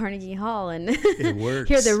piano in Carnegie Hall and it works.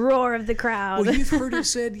 Hear the roar of the crowd. Well, you've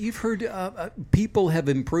heard people have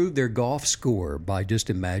improved their golf score by just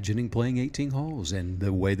imagining playing 18 holes and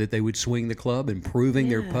the way that they would swing the club, improving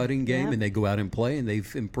their putting game, and they go out and play, and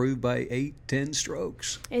they've improved by 8-10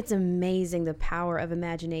 strokes. It's amazing, the power of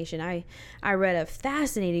imagination. I read a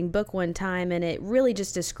fascinating book one time, and it really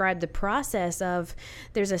just described the process of,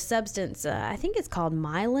 there's a substance, I think it's called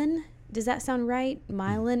myelin. Does that sound right?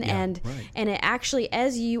 Myelin. Yeah, and right. And it actually,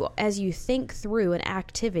 as you think through an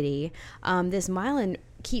activity, this myelin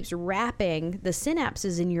keeps wrapping the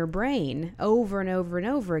synapses in your brain over and over and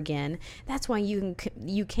over again. That's why you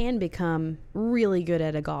can become really good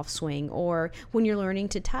at a golf swing, or when you're learning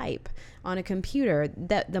to type on a computer,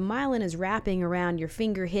 that the myelin is wrapping around your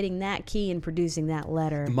finger, hitting that key and producing that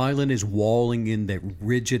letter. The myelin is walling in that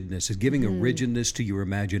rigidness, is giving a rigidness to your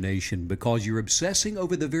imagination because you're obsessing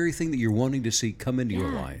over the very thing that you're wanting to see come into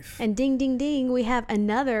your life. And ding, ding, ding, we have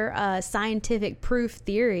another scientific proof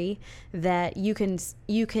theory that you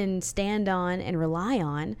can stand on and rely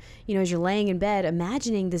on. As you're laying in bed,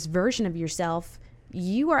 imagining this version of yourself,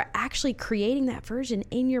 you are actually creating that version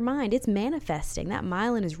in your mind. It's manifesting. That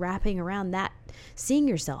myelin is wrapping around that, seeing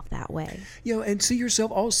yourself that way. And see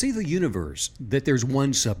yourself, see the universe, that there's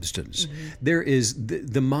one substance. There is,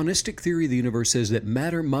 the monistic theory of the universe says that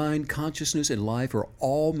matter, mind, consciousness, and life are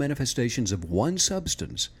all manifestations of one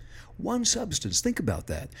substance. One substance. Think about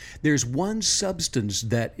that. There's one substance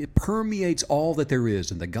that it permeates all that there is,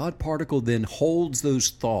 and the God particle then holds those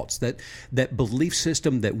thoughts, that belief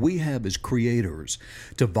system that we have as creators,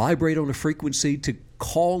 to vibrate on a frequency, to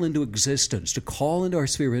call into existence, to call into our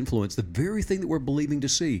sphere of influence the very thing that we're believing to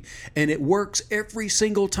see. And it works every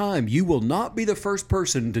single time. You will not be the first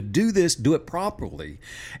person to do it properly,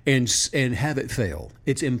 and have it fail.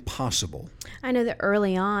 It's impossible. I know that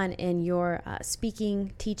early on in your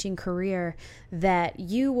speaking, teaching career, that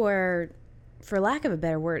you were, for lack of a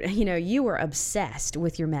better word, you were obsessed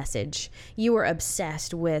with your message. You were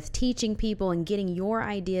obsessed with teaching people and getting your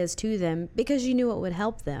ideas to them because you knew it would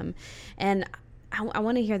help them. And I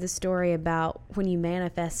want to hear the story about when you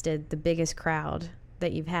manifested the biggest crowd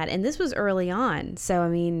that you've had. And this was early on.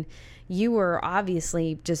 So, you were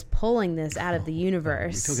obviously just pulling this out of the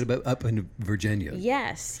universe. You're talking about up in Virginia.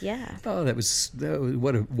 Yes, yeah. Oh, that was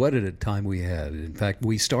what a time we had. In fact,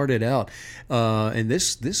 we started out, and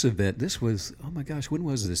this event, this was, oh my gosh, when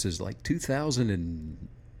was this? It was like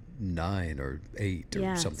 2009 or 8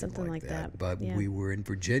 or something like that. But we were in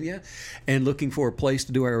Virginia and looking for a place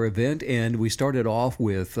to do our event, and we started off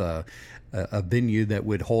with a venue that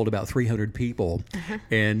would hold about 300 people,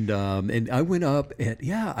 and I went up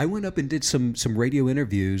and did some radio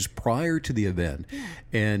interviews prior to the event,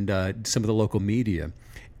 and some of the local media.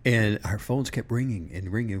 And our phones kept ringing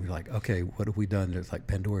and ringing. We're like, okay, what have we done? It's like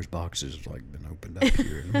Pandora's box has been opened up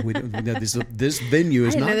here. And we don't know this venue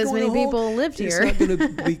is not going to hold. I didn't know this many people lived here. It's not going to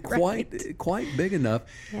be quite big enough.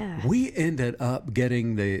 Yeah. We ended up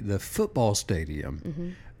getting the football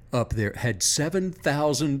stadium up there. Had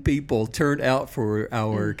 7,000 people turned out for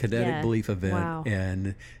our Kinetic Belief event. Wow.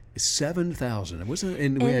 And 7,000. It wasn't,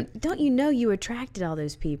 and we had, don't you attracted all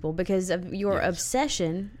those people because of your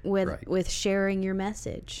obsession with sharing your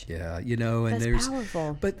message? Yeah, and that's there's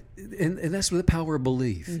powerful. But and that's the power of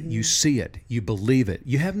belief. You see it, you believe it,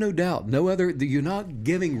 you have no doubt. You're not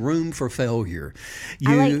giving room for failure.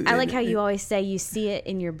 I like how you always say you see it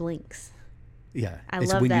in your blinks. Yeah, I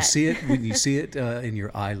it's love when that. you see it in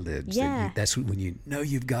your eyelids. Yeah, that's when you know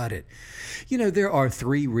you've got it. There are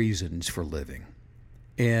 3 reasons for living.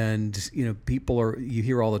 And people you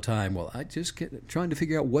hear all the time, well, I just get trying to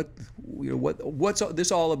figure out what's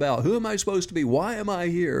this all about? Who am I supposed to be? Why am I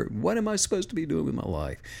here? What am I supposed to be doing with my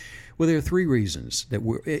life? Well, there are 3 reasons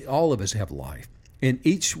that all of us have life, and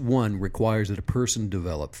each one requires that a person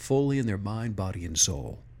develop fully in their mind, body, and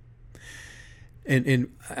soul.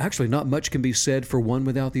 And actually, not much can be said for one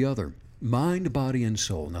without the other. Mind, body, and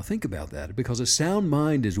soul. Now think about that, because a sound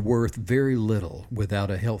mind is worth very little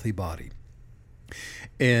without a healthy body.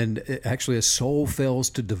 And actually, a soul fails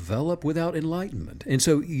to develop without enlightenment. And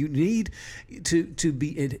so you need to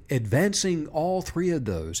be advancing all three of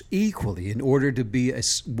those equally in order to be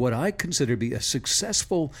what I consider to be a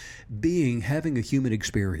successful being having a human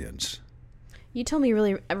experience. You told me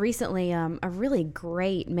really recently a really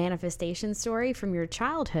great manifestation story from your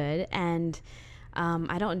childhood, and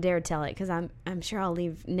I don't dare tell it because I'm sure I'll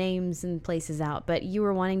leave names and places out. But you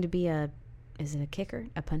were wanting to be is it a kicker,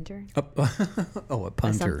 a punter? A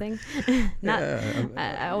punter. Something? Not.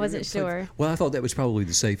 I wasn't sure. Well, I thought that was probably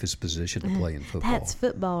the safest position to play in football. That's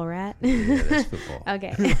football, right? Yeah, that's football.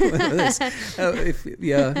 Okay.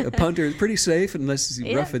 A punter is pretty safe unless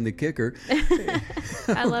you roughen the kicker.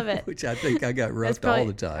 I love it. Which I think I got roughed all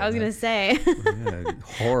the time. I was going to say.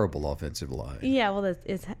 Horrible offensive line. Yeah, well,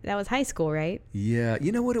 that was high school, right? Yeah.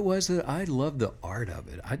 You know what it was? I loved the art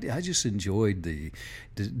of it. I just enjoyed the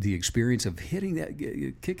experience of hitting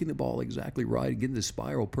that, kicking the ball exactly right, getting the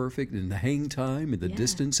spiral perfect, and the hang time and the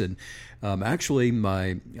distance. And actually,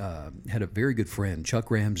 my had a very good friend,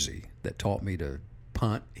 Chuck Ramsey, that taught me to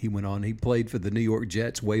punt. He played for the New York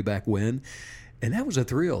Jets way back when. And that was a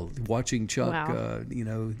thrill, watching Chuck,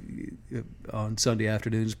 on Sunday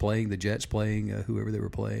afternoons playing the Jets, playing whoever they were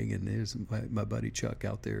playing. And there's my buddy Chuck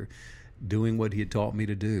out there doing what he had taught me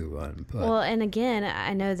to do. Well, and again,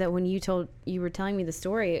 I know that when you were telling me the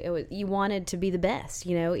story, you wanted to be the best,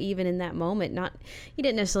 even in that moment. You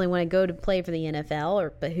didn't necessarily want to go to play for the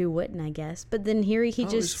NFL, but who wouldn't, I guess. But then here he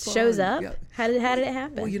just shows up. Yeah. How did it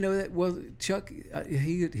happen? Well, Chuck,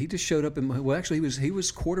 he just showed up. He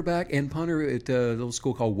was quarterback and punter at a little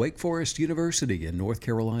school called Wake Forest University in North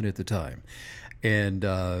Carolina at the time. And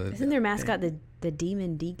isn't their mascot the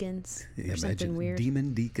Demon Deacons or something weird?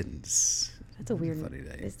 Demon Deacons. That's a weird. Funny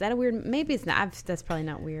name. Is that a weird? Maybe it's not. That's probably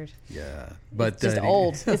not weird. Yeah, but it's just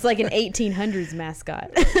old. It's like an 1800s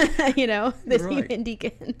mascot. The right. Demon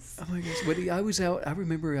Deacons. Oh my gosh! But I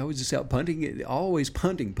remember I was just out punting, always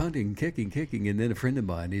punting, kicking, and then a friend of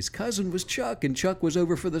mine, his cousin was Chuck, and Chuck was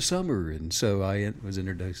over for the summer, and so I was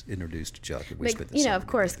introduced to Chuck, and we spent the summer of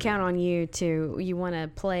course, together. count on you you want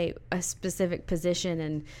to play a specific position,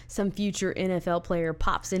 and some future NFL player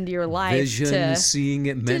pops into your life. Vision, seeing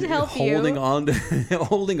it, holding on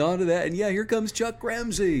to that, and here comes Chuck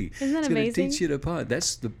Ramsey. Isn't that He's amazing? Going to teach you to punt.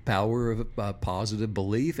 That's the power of positive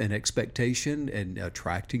belief and expectation, and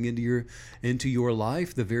attracting into your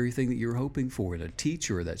life the very thing that you're hoping for. And a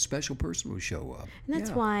teacher, that special person, will show up. And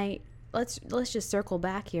that's why let's just circle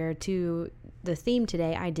back here to the theme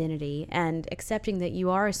today, identity, and accepting that you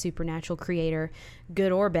are a supernatural creator,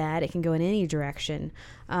 good or bad. It can go in any direction.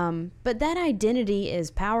 But that identity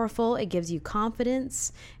is powerful. It gives you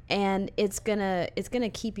confidence, and it's gonna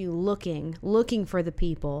keep you looking for the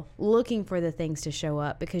people, looking for the things to show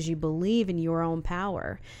up, because you believe in your own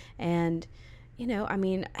power. And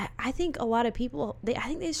I think a lot of people,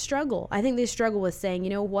 they struggle. I think they struggle with saying,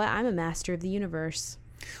 you know what, I'm a master of the universe.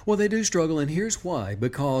 Well, they do struggle, and here's why.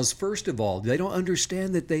 Because, first of all, they don't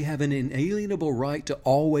understand that they have an inalienable right to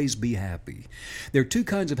always be happy. There are two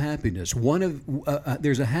kinds of happiness.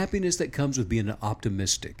 There's a happiness that comes with being an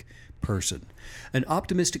optimistic person. An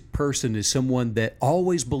optimistic person is someone that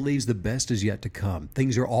always believes the best is yet to come.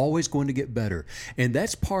 Things are always going to get better. And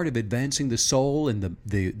that's part of advancing the soul and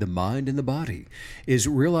the mind and the body, is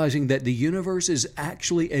realizing that the universe is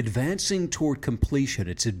actually advancing toward completion.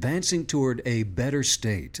 It's advancing toward a better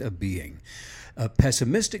state of being. A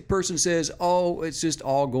pessimistic person says, it's just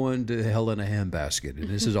all going to hell in a handbasket. And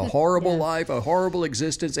this is a horrible life, a horrible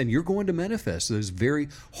existence, and you're going to manifest those very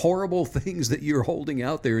horrible things that you're holding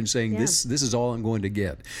out there and saying, this is all I'm going to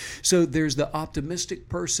get. So there's the optimistic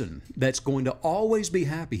person that's going to always be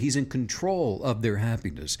happy. He's in control of their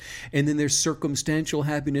happiness. And then there's circumstantial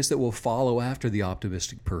happiness that will follow after the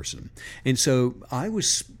optimistic person. And so I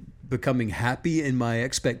was becoming happy in my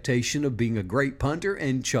expectation of being a great punter,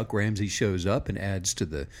 and Chuck Ramsey shows up and adds to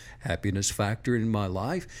the happiness factor in my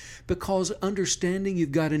life, because understanding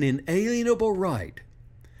you've got an inalienable right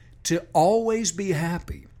to always be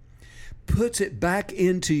happy puts it back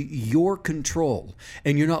into your control.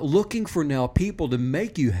 And you're not looking for now people to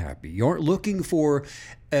make you happy. You aren't looking for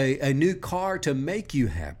a new car to make you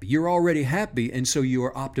happy. You're already happy, and so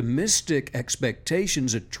your optimistic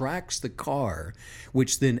expectations attracts the car,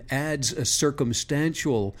 which then adds a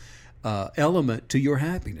circumstantial element to your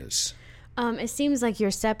happiness. It seems like you're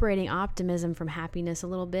separating optimism from happiness a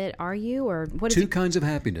little bit. Are you? Or what? Two kinds of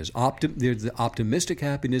happiness. There's the optimistic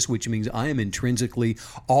happiness, which means I am intrinsically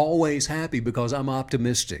always happy because I'm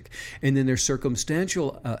optimistic. And then there's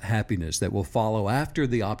circumstantial happiness that will follow after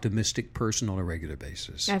the optimistic person on a regular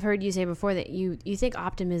basis. I've heard you say before that you think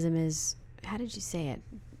optimism is, how did you say it?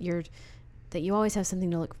 that you always have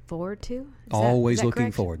something to look forward to? Always is that looking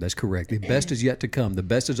correct? forward. That's correct. The best is yet to come. The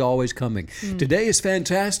best is always coming. Today is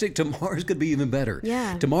fantastic. Tomorrow's going to be even better.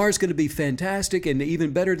 Yeah. Tomorrow's going to be fantastic and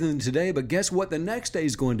even better than today. But guess what? The next day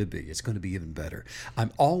is going to be. It's going to be even better.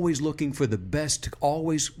 I'm always looking for the best to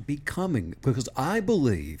always be coming, because I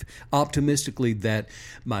believe optimistically that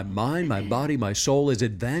my mind, my body, my soul is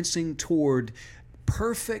advancing toward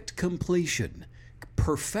perfect completion.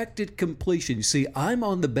 Perfected completion. You see, I'm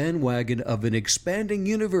on the bandwagon of an expanding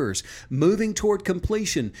universe, moving toward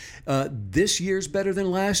completion. This year's better than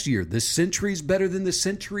last year. This century's better than the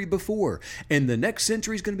century before, and the next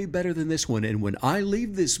century is going to be better than this one. And when I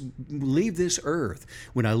leave this earth,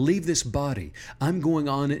 when I leave this body, I'm going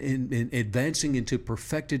on and advancing into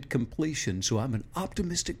perfected completion. So I'm an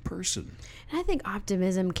optimistic person. And I think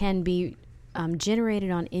optimism can be generated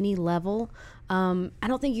on any level. I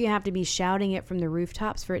don't think you have to be shouting it from the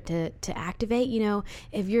rooftops for it to activate. You know,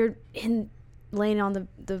 if you're laying on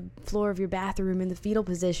the floor of your bathroom in the fetal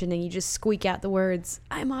position and you just squeak out the words,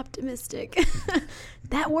 "I'm optimistic,"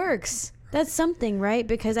 that works. That's something, right?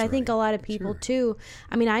 Because I think a lot of people too.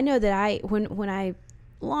 I mean, I know that when I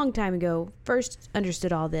long time ago first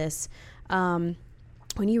understood all this, when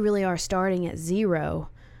you really are starting at zero,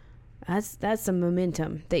 that's some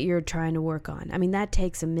momentum that you're trying to work on. I mean, that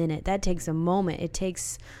takes a minute. That takes a moment. It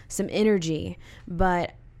takes some energy.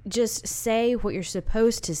 But just say what you're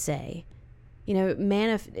supposed to say. You know,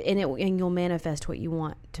 and you'll manifest what you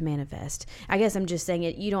want to manifest. I guess I'm just saying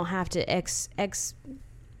it. You don't have to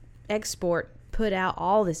put out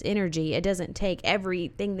all this energy. It doesn't take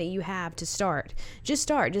everything that you have to start. Just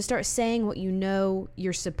start saying what you know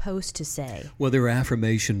you're supposed to say. Well, there are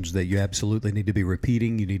affirmations that you absolutely need to be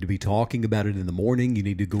repeating. You need to be talking about it in the morning. You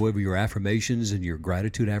need to go over your affirmations and your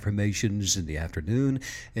gratitude affirmations in the afternoon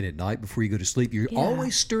and at night before you go to sleep. You're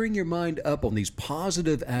always stirring your mind up on these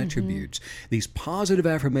positive attributes, these positive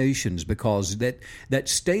affirmations, because that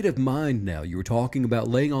state of mind now, you were talking about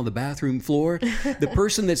laying on the bathroom floor, the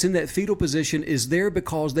person that's in that fetal position is there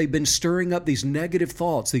because they've been stirring up these negative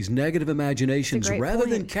thoughts, these negative imaginations, rather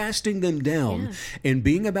than casting them down and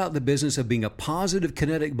being about the business of being a positive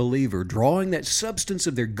kinetic believer, drawing that substance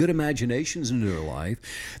of their good imaginations into their life.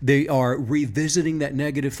 They are revisiting that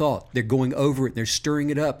negative thought. They're going over it. They're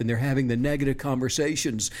stirring it up, and they're having the negative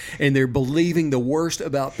conversations, and they're believing the worst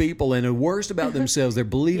about people and the worst about themselves. They're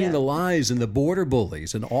believing the lies and the border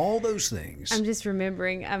bullies and all those things. I'm just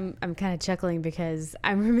remembering, I'm kind of chuckling because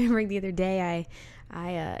I'm remembering the other day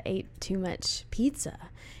I ate too much pizza,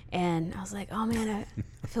 and I was like, oh man,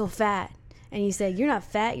 I feel fat. And you say, you're not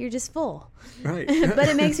fat, you're just full. Right. But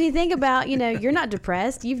it makes me think about, you're not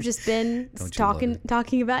depressed. You've just been talking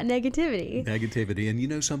about negativity. Negativity. And you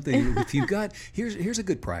know something, if you've got, here's a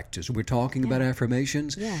good practice. We're talking about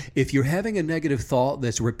affirmations. Yeah. If you're having a negative thought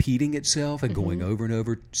that's repeating itself and going over and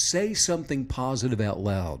over, say something positive out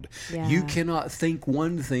loud. Yeah. You cannot think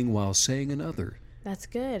one thing while saying another. That's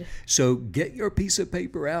good. So get your piece of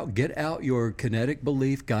paper out, get out your Kinetic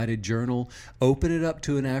Belief guided journal, open it up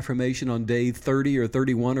to an affirmation on day 30 or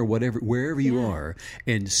 31 or whatever, wherever you are,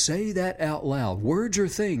 and say that out loud. Words are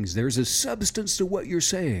things. There's a substance to what you're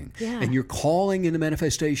saying. Yeah. And you're calling into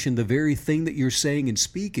manifestation the very thing that you're saying and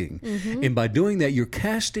speaking. And by doing that, you're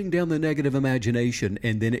casting down the negative imagination,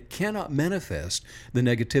 and then it cannot manifest the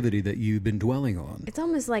negativity that you've been dwelling on. It's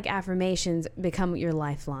almost like affirmations become your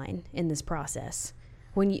lifeline in this process.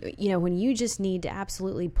 When when you just need to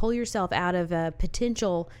absolutely pull yourself out of a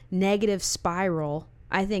potential negative spiral,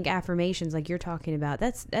 I think affirmations like you're talking about,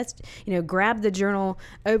 that's grab the journal,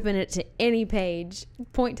 open it to any page,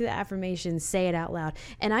 point to the affirmation, say it out loud.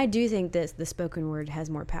 And I do think that the spoken word has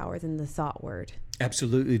more power than the thought word.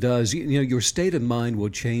 Absolutely does. Your state of mind will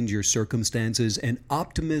change your circumstances, and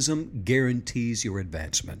optimism guarantees your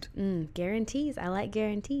advancement. Guarantees. I like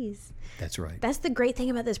guarantees. That's right. That's the great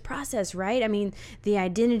thing about this process, right? I mean, the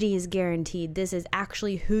identity is guaranteed. This is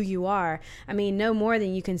actually who you are. I mean, no more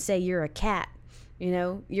than you can say you're a cat.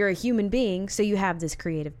 You're a human being, so you have this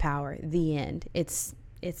creative power. The end.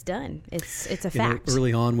 It's done. It's a fact.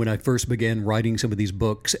 Early on, when I first began writing some of these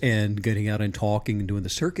books and getting out and talking and doing the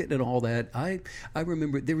circuit and all that, I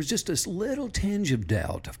remember there was just this little tinge of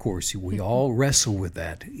doubt. Of course, we all wrestle with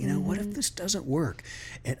that. What if this doesn't work?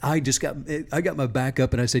 And I got my back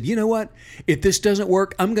up and I said, you know what? If this doesn't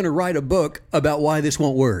work, I'm going to write a book about why this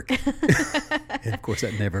won't work. And of course,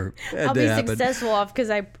 that never I'll be happened. successful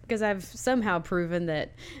because I've somehow proven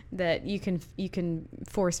that you can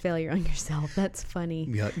force failure on yourself. That's funny.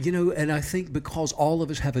 Yeah, and I think because all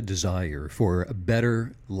of us have a desire for a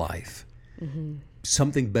better life.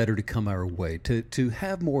 something better to come our way, to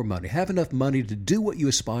have more money, have enough money to do what you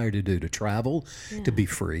aspire to do, to travel, to be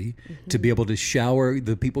free, to be able to shower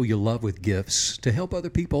the people you love with gifts, to help other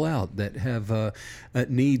people out that have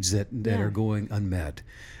needs that are going unmet,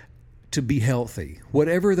 to be healthy,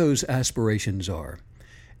 whatever those aspirations are.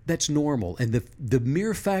 That's normal. And the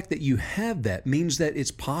mere fact that you have that means that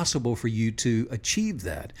it's possible for you to achieve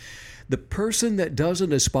that. The person that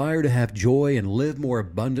doesn't aspire to have joy and live more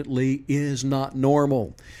abundantly is not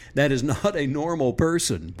normal. That is not a normal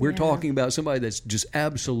person. We're talking about somebody that's just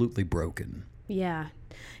absolutely broken. Yeah.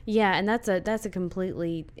 Yeah, and that's a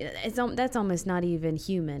completely, that's almost not even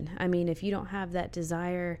human. I mean, if you don't have that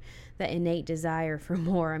desire, that innate desire for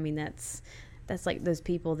more, I mean, that's like those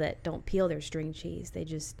people that don't peel their string cheese. They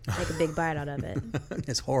just take a big bite out of it.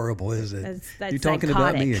 That's horrible, isn't it? That's You're talking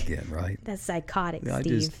psychotic. about me again, right? That's psychotic, I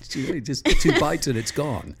Steve. just 2 bites and it's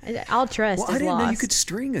gone. All trust Well, is I didn't lost. know you could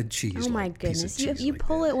string a cheese. Oh my goodness! You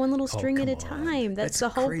pull it one little string at a time. That's the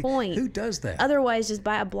whole point. Who does that? Otherwise, just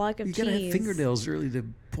buy a block of cheese. You gotta have fingernails really to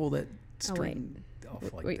pull that Oh wait, string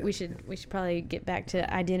off like that. we should probably get back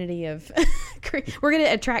to identity of. We're gonna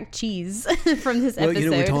attract cheese from this episode.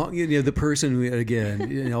 Well, we're talking. The person again,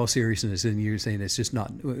 in all seriousness, and you're saying it's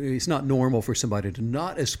not normal for somebody to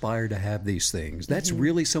not aspire to have these things. That's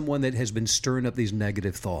really someone that has been stirring up these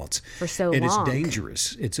negative thoughts for so and long. And it's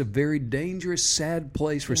dangerous. It's a very dangerous, sad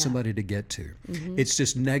place for somebody to get to. It's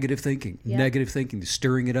just negative thinking,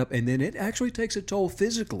 stirring it up, and then it actually takes a toll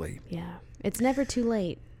physically. Yeah, it's never too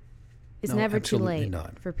late. It's No, never too absolutely late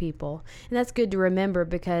not. for people. And that's good to remember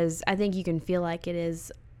because I think you can feel like it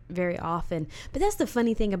is very often. But that's the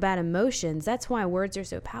funny thing about emotions. That's why words are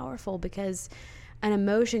so powerful, because an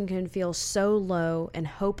emotion can feel so low and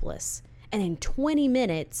hopeless. And in 20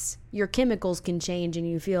 minutes, your chemicals can change and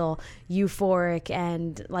you feel euphoric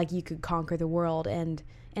and like you could conquer the world. And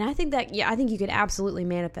I think I think you could absolutely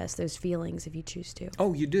manifest those feelings if you choose to.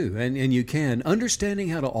 Oh, you do. And you can. Understanding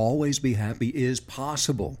how to always be happy is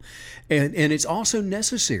possible. And it's also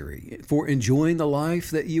necessary for enjoying the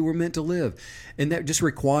life that you were meant to live. And that just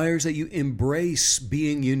requires that you embrace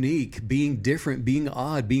being unique, being different, being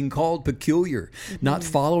odd, being called peculiar, not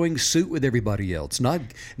following suit with everybody else.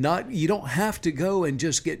 You don't have to go and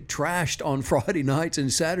just get trashed on Friday nights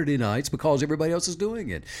and Saturday nights because everybody else is doing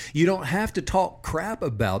it. You don't have to talk crap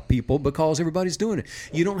about people because everybody's doing it.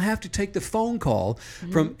 You don't have to take the phone call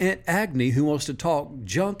from Aunt Agnes who wants to talk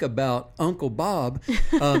junk about Uncle Bob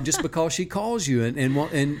just because she calls you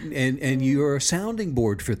and you're a sounding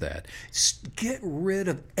board for that. Get rid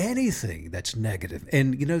of anything that's negative.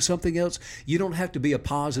 And you know something else? You don't have to be a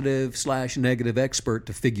positive/negative expert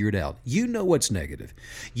to figure it out. You know what's negative.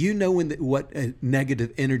 You know what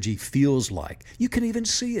negative energy feels like. You can even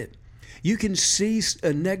see it. You can see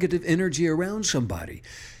a negative energy around somebody.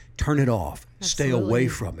 Turn it off. Stay away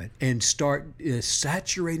from it and start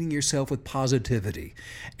saturating yourself with positivity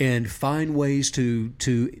and find ways to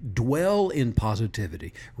dwell in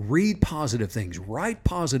positivity. Read positive things. Write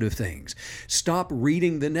positive things. Stop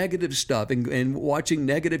reading the negative stuff and watching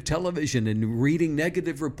negative television and reading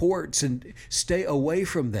negative reports, and stay away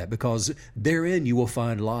from that, because therein you will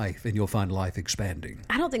find life, and you'll find life expanding.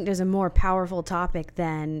 I don't think there's a more powerful topic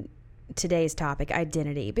than today's topic,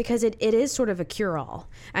 identity, because it is sort of a cure-all.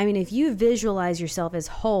 I mean, if you visualize yourself as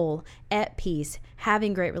whole, at peace,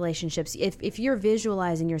 having great relationships, if you're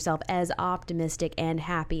visualizing yourself as optimistic and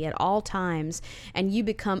happy at all times, and you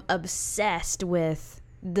become obsessed with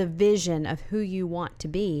the vision of who you want to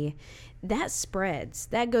be, that spreads.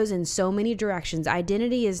 That goes in so many directions.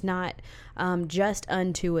 Identity is not just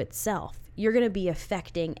unto itself. You're going to be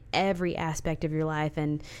affecting every aspect of your life,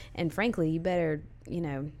 and frankly, you better,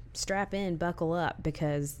 strap in, buckle up,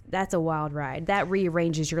 because that's a wild ride. That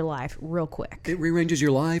rearranges your life real quick. It rearranges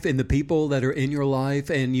your life and the people that are in your life,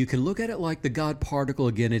 and you can look at it like the God particle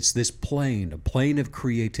again. It's this plane, a plane of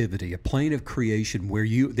creativity, a plane of creation where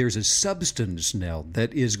there's a substance now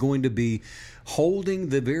that is going to be holding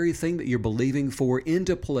the very thing that you're believing for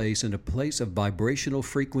into place, in a place of vibrational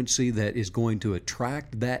frequency that is going to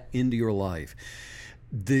attract that into your life.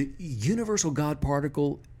 The universal God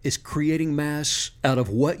particle is creating mass out of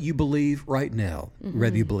what you believe right now,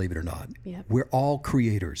 whether you believe it or not. Yep. We're all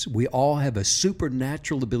creators. We all have a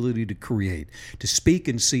supernatural ability to create, to speak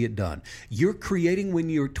and see it done. You're creating when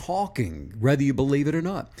you're talking, whether you believe it or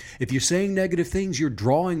not. If you're saying negative things, you're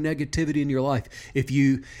drawing negativity in your life. If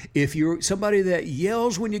you're somebody that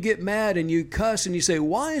yells when you get mad and you cuss and you say,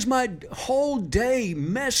 "Why is my whole day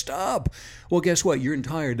messed up?" Well, guess what? Your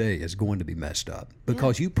entire day is going to be messed up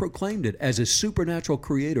because you proclaimed it as a supernatural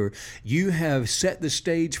creator. You have set the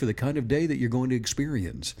stage for the kind of day that you're going to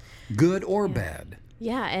experience, good or bad.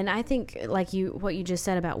 Yeah, and I think like what you just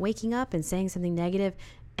said about waking up and saying something negative,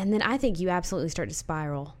 and then I think you absolutely start to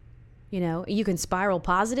spiral. You know, you can spiral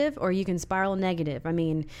positive or you can spiral negative. I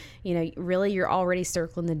mean, you know, really, you're already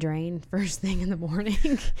circling the drain first thing in the morning.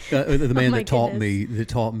 The man that taught goodness.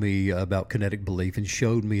 me about kinetic belief and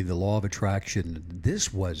showed me the law of attraction.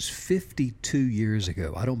 This was 52 years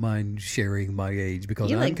ago. I don't mind sharing my age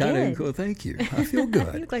because You I'm look kind of good. cool. Thank you. I feel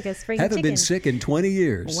good. You look like a spring Haven't chicken. been sick in 20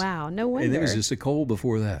 years. Wow, no wonder. And it was just a cold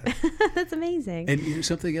before that. That's amazing. And you know,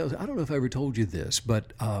 something else, I don't know if I ever told you this,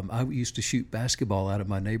 but I used to shoot basketball out of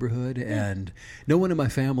my neighborhood, and no one in my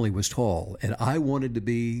family was tall, and I wanted to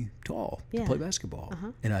be tall to play basketball.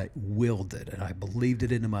 And I willed it, and I believed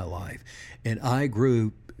it into my life. And I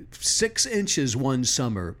grew 6 inches one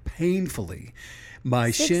summer, painfully. My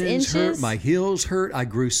 6 shins hurt, inches? my heels hurt. I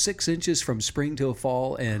grew 6 inches from spring till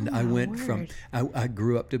fall, and I went from, I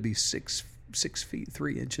grew up to be 6 feet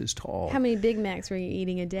 3 inches tall. How many Big Macs were you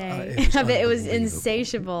eating a day? It was I bet it was unbelievable.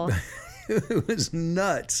 insatiable. It was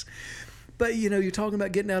nuts. But, you know, you're talking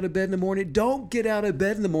about getting out of bed in the morning. Don't get out of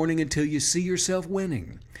bed in the morning until you see yourself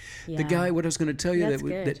winning. The Yeah. guy, what I was going to tell you, That's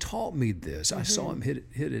good. that taught me this, I saw him hit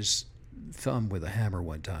his thumb with a hammer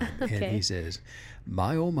one time. And Okay. he says,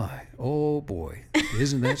 my, oh boy,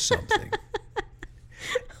 isn't that something?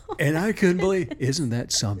 And I couldn't believe, isn't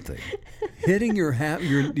that something? Hitting your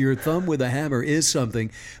thumb with a hammer is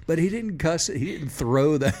something, but he didn't cuss. He didn't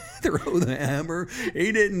throw the hammer.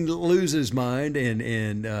 He didn't lose his mind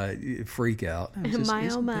and freak out. I was just, My, oh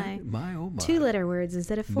isn't my. that- my oh my. 2-letter words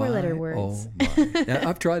instead of 4-letter words. Oh my! Now,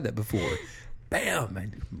 I've tried that before. Bam!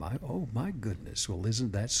 And my goodness! Well,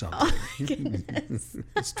 isn't that something?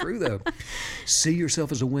 It's true though. See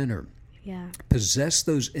yourself as a winner. Yeah. Possess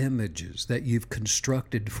those images that you've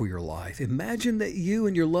constructed for your life. Imagine that you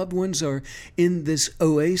and your loved ones are in this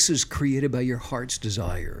oasis created by your heart's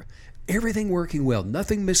desire. Everything working well,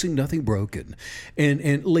 nothing missing, nothing broken,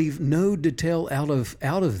 and leave no detail out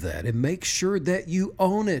of that, and make sure that you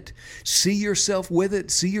own it. See yourself with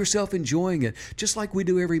it. See yourself enjoying it, just like we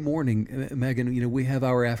do every morning. Megan, you know, we have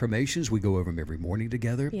our affirmations. We go over them every morning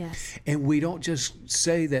together. Yes. And we don't just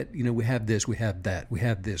say that, you know, we have this, we have that, we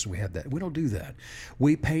have this, we have that. We don't do that.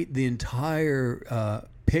 We paint the entire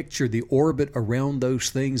picture, the orbit around those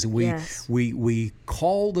things, and we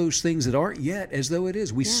call those things that aren't yet as though it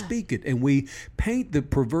is. We speak it, and we paint the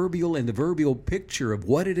proverbial and the verbal picture of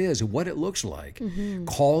what it is and what it looks like,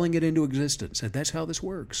 calling it into existence. And that's how this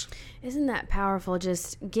works. Isn't that powerful?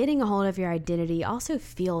 Just getting a hold of your identity also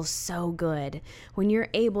feels so good when you're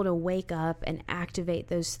able to wake up and activate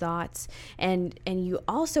those thoughts, and you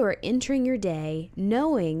also are entering your day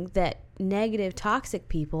knowing that negative, toxic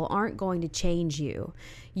people aren't going to change you.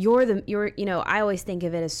 You're you know, I always think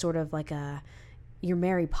of it as sort of like you're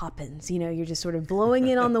Mary Poppins, you know, you're just sort of blowing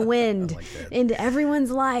in on the wind into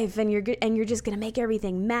everyone's life, and you're just going to make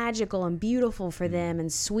everything magical and beautiful for them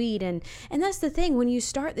and sweet. And that's the thing. When you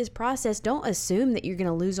start this process, don't assume that you're going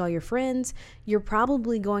to lose all your friends. You're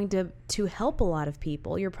probably going to help a lot of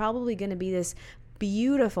people. You're probably going to be this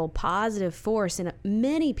beautiful, positive force in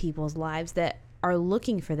many people's lives that are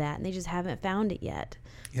looking for that, and they just haven't found it yet.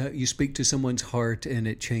 Yeah, you speak to someone's heart and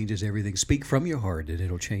it changes everything. Speak from your heart and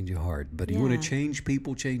it'll change your heart. But you want to change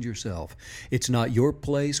people, change yourself. It's not your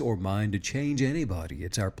place or mine to change anybody.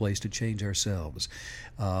 It's our place to change ourselves.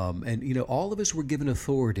 And, you know, all of us were given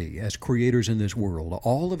authority as creators in this world.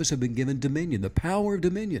 All of us have been given dominion, the power of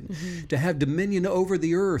dominion, to have dominion over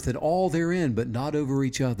the earth and all therein, but not over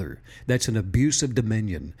each other. That's an abuse of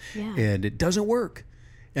dominion. Yeah. And it doesn't work.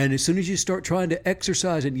 And as soon as you start trying to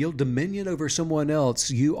exercise and yield dominion over someone else,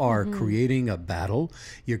 you are creating a battle.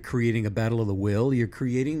 You're creating a battle of the will. You're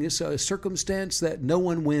creating this circumstance that no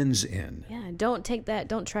one wins in. Yeah, don't take that.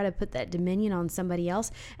 Don't try to put that dominion on somebody else,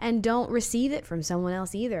 and don't receive it from someone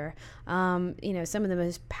else either. You know, some of the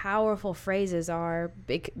most powerful phrases are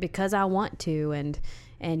 "because I want to,"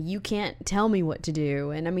 and you can't tell me what to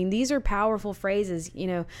do. And I mean, these are powerful phrases. You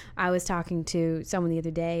know, I was talking to someone the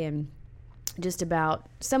other day, and just about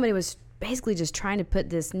somebody was basically just trying to put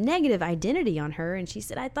this negative identity on her, and she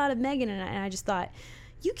said, I thought of Megan, and I just thought,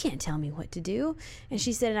 you can't tell me what to do. And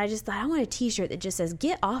she said, and I just thought, I want a t-shirt that just says,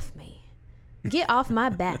 get off me. Get off my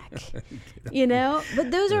back. You know,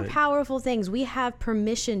 but those are powerful things. We have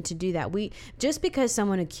permission to do that. Just because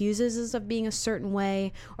someone accuses us of being a certain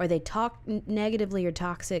way, or they talk negatively or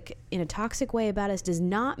in a toxic way about us, does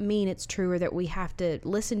not mean it's true, or that we have to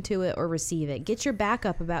listen to it or receive it. Get your back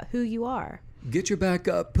up about who you are. Get your back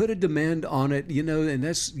up, put a demand on it, you know, and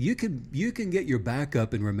that's, you can get your back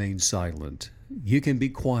up and remain silent. You can be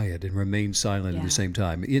quiet and remain silent at the same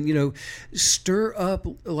time. And, stir up,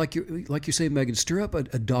 like you say, Megan, stir up a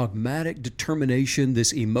dogmatic determination,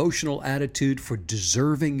 this emotional attitude for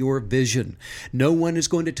deserving your vision. No one is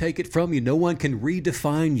going to take it from you. No one can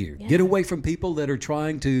redefine you. Get away from people that are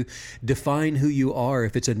trying to define who you are.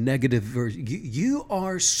 If it's a negative version, you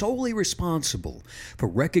are solely responsible for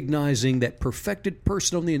recognizing that perfected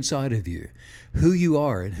person on the inside of you, who you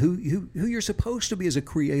are and who you're supposed to be as a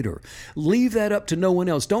creator. Leave that up to no one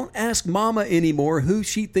else. Don't ask mama anymore who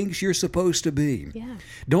she thinks you're supposed to be. Yeah.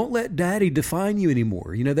 Don't let daddy define you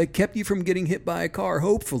anymore. They kept you from getting hit by a car,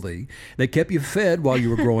 hopefully. They kept you fed while you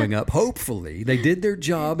were growing up, hopefully. They did their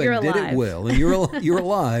job and did it well. And you're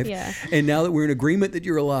alive. Yeah. And now that we're in agreement that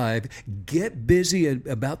you're alive, get busy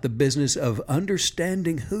about the business of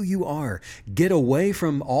understanding who you are. Get away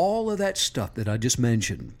from all of that stuff that I just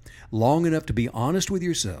mentioned long enough to be honest with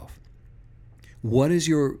yourself. What is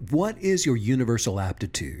your universal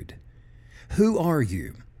aptitude? Who are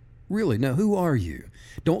you? Really, now, who are you?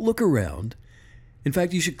 Don't look around. In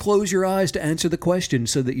fact, you should close your eyes to answer the question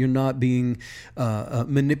so that you're not being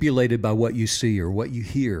manipulated by what you see or what you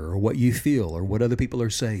hear or what you feel or what other people are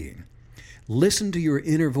saying. Listen to your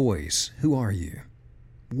inner voice. Who are you?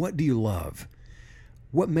 What do you love?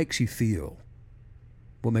 What makes you feel?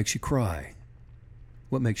 What makes you cry?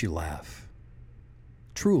 What makes you laugh?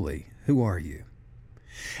 Truly, who are you?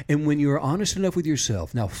 And when you're honest enough with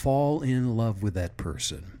yourself, now fall in love with that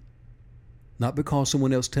person. Not because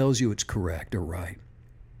someone else tells you it's correct or right,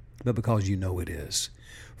 but because you know it is.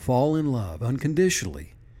 Fall in love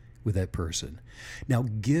unconditionally with that person. Now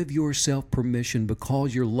give yourself permission,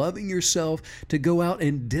 because you're loving yourself, to go out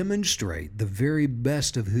and demonstrate the very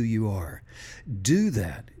best of who you are. Do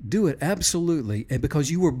that. Do it, absolutely. And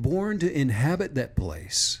because you were born to inhabit that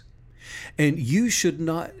place. And you should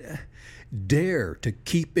not dare to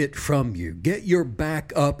keep it from you. Get your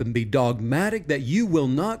back up and be dogmatic that you will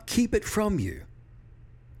not keep it from you.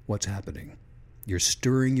 What's happening? You're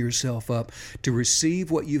stirring yourself up to receive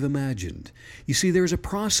what you've imagined. You see, there's a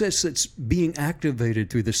process that's being activated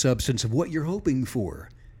through the substance of what you're hoping for.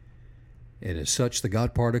 And as such, the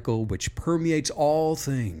God particle, which permeates all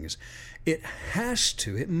things, it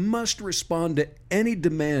must respond to any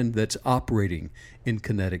demand that's operating in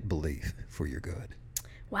kinetic belief for your good.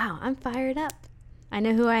 Wow, I'm fired up. I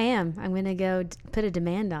know who I am. I'm going to go put a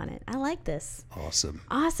demand on it. I like this. Awesome.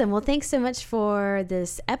 Well, thanks so much for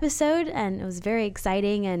this episode, and it was very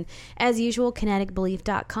exciting. And as usual,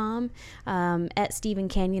 kineticbelief.com, at Stephen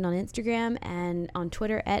Canyon on Instagram, and on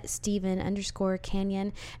Twitter at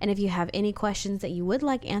Stephen_Canyon. And if you have any questions that you would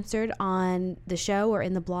like answered on the show or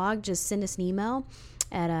in the blog, just send us an email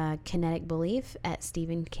at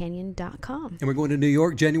kineticbelief@stephencanyon.com. And we're going to New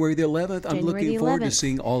York January the 11th. I'm looking forward to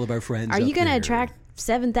seeing all of our friends. Are you going to attract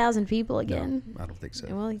 7,000 people again? No, I don't think so.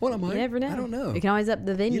 Well, am I? You never know. I don't know. You can always up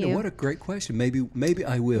the venue. What a great question. Maybe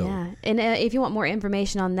I will. Yeah. And if you want more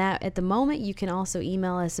information on that at the moment, you can also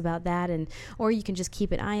email us about that, or you can just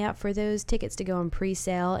keep an eye out for those tickets to go on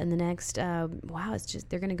pre-sale in the next. They're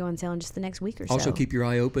going to go on sale in just the next week or so. Also, keep your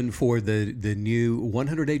eye open for the new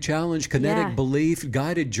 100-day challenge, Kinetic Belief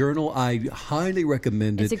guided journal. I highly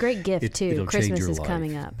recommend it. It's a great gift too. Christmas is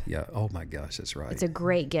coming up. Yeah. Oh my gosh, that's right. It's a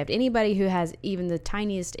great gift. Anybody who has even the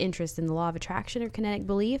tiniest interest in the law of attraction or kinetic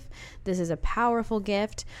belief, this is a powerful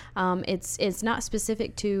gift. It's not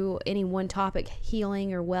specific to any one topic,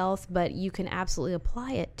 healing or wealth, but you can absolutely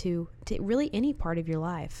apply it to really any part of your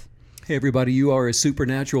life. Hey everybody, you are a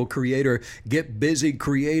supernatural creator. Get busy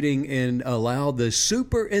creating and allow the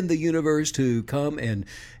super in the universe to come and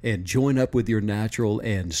join up with your natural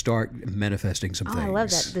and start manifesting some things. I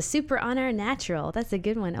love that. The super on our natural. That's a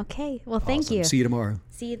good one. Okay. Well, thank you. See you tomorrow.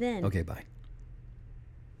 See you then. Okay, bye.